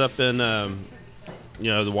 I was up in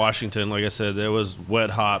the Washington. Like I said, there was wet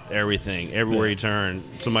hop everything. Everywhere you turn,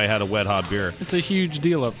 somebody had a wet hop beer. It's a huge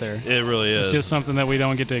deal up there. It really is. It's just something that we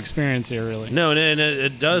don't get to experience here, really. No, and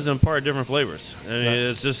it does impart different flavors. I mean,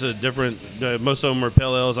 it's just a different. Most of them are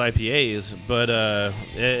pale ales, IPAs, but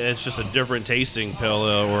it's just a different tasting pale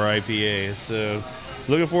ale or IPA. So,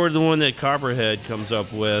 looking forward to the one that Copperhead comes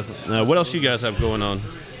up with. What else you guys have going on?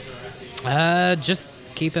 Just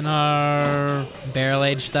keeping our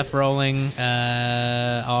barrel-aged stuff rolling.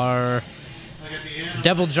 Our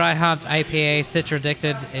double dry hopped IPA, Citra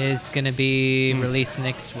Addicted, is going to be released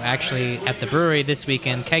actually at the brewery this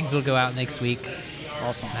weekend. Kegs will go out next week.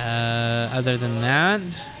 Awesome. Other than that,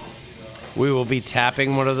 we will be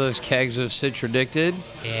tapping one of those kegs of Citra Addicted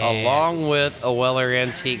along with a Weller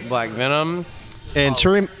Antique Black Venom. And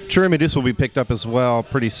Cherry Medusa will be picked up as well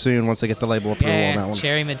pretty soon once they get the label approval on that one.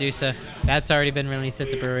 Cherry Medusa. That's already been released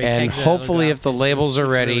at the brewery. And hopefully if the labels are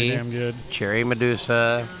ready, really damn good. Cherry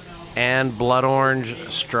Medusa and Blood Orange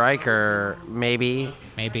Striker, maybe,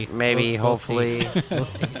 hopefully. We'll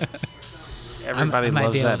see. Everybody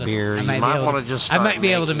loves that beer. You might want to just start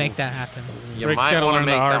be able to make that happen. Rick's got to learn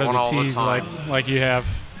the art of the teas like you have.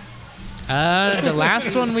 The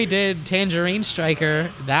last one we did, Tangerine Striker.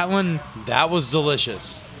 That was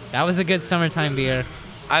delicious. That was a good summertime beer.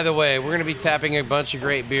 Either way, we're going to be tapping a bunch of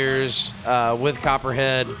great beers with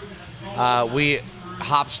Copperhead.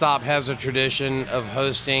 Hopstop has a tradition of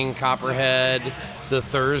hosting Copperhead the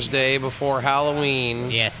Thursday before Halloween.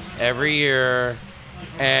 Yes. Every year.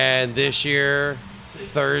 And this year,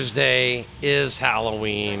 Thursday is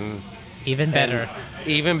Halloween. Even better.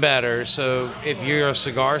 Even better. So if you're a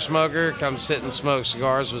cigar smoker, come sit and smoke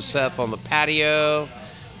cigars with Seth on the patio.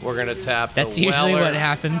 We're going to tap That's the usually Weller. what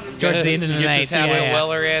happens towards the end of the night. You get to tap the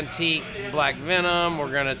Weller Antique Black Venom.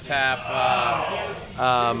 We're going to tap,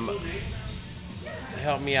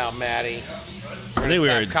 help me out, Maddie. I think we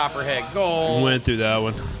already Copperhead Gold. went through that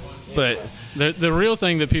one. But the real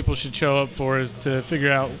thing that people should show up for is to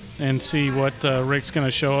figure out and see what Rick's going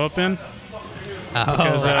to show up in.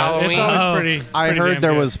 Because it's always pretty. I heard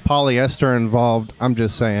there was polyester involved. I'm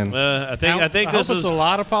just saying. I think I this hope is it's a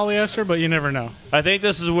lot of polyester, but you never know. I think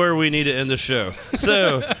this is where we need to end the show.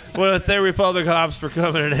 So, want to thank Republic Hops for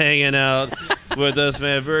coming and hanging out with us,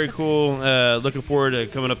 man. Very cool. Looking forward to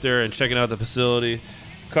coming up there and checking out the facility.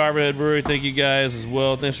 Copperhead Brewery, thank you guys as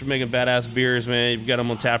well. Thanks for making badass beers, man. You've got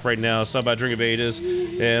them on tap right now. Stop by Drink of Ages,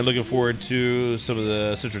 and looking forward to some of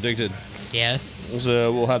the Citra Addicted. Yes.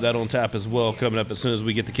 So we'll have that on tap as well coming up as soon as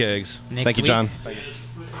we get the kegs. Next Thank you, John.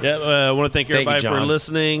 Yeah, I want to thank everybody for John.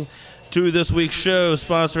 listening to this week's show.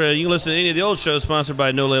 Sponsored. You can listen to any of the old shows sponsored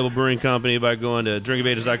by No Label Brewing Company by going to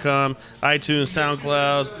drinkofages.com, iTunes,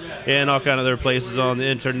 SoundClouds, and all kind of other places on the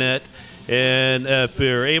internet. And if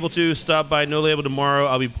you're able to, stop by No Label tomorrow.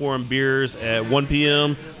 I'll be pouring beers at 1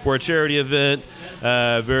 p.m. for a charity event.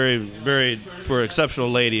 Very, very, for an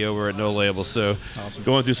exceptional lady over at No Label. So, Awesome.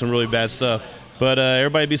 Going through some really bad stuff. But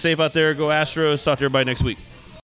everybody be safe out there. Go Astros. Talk to everybody next week.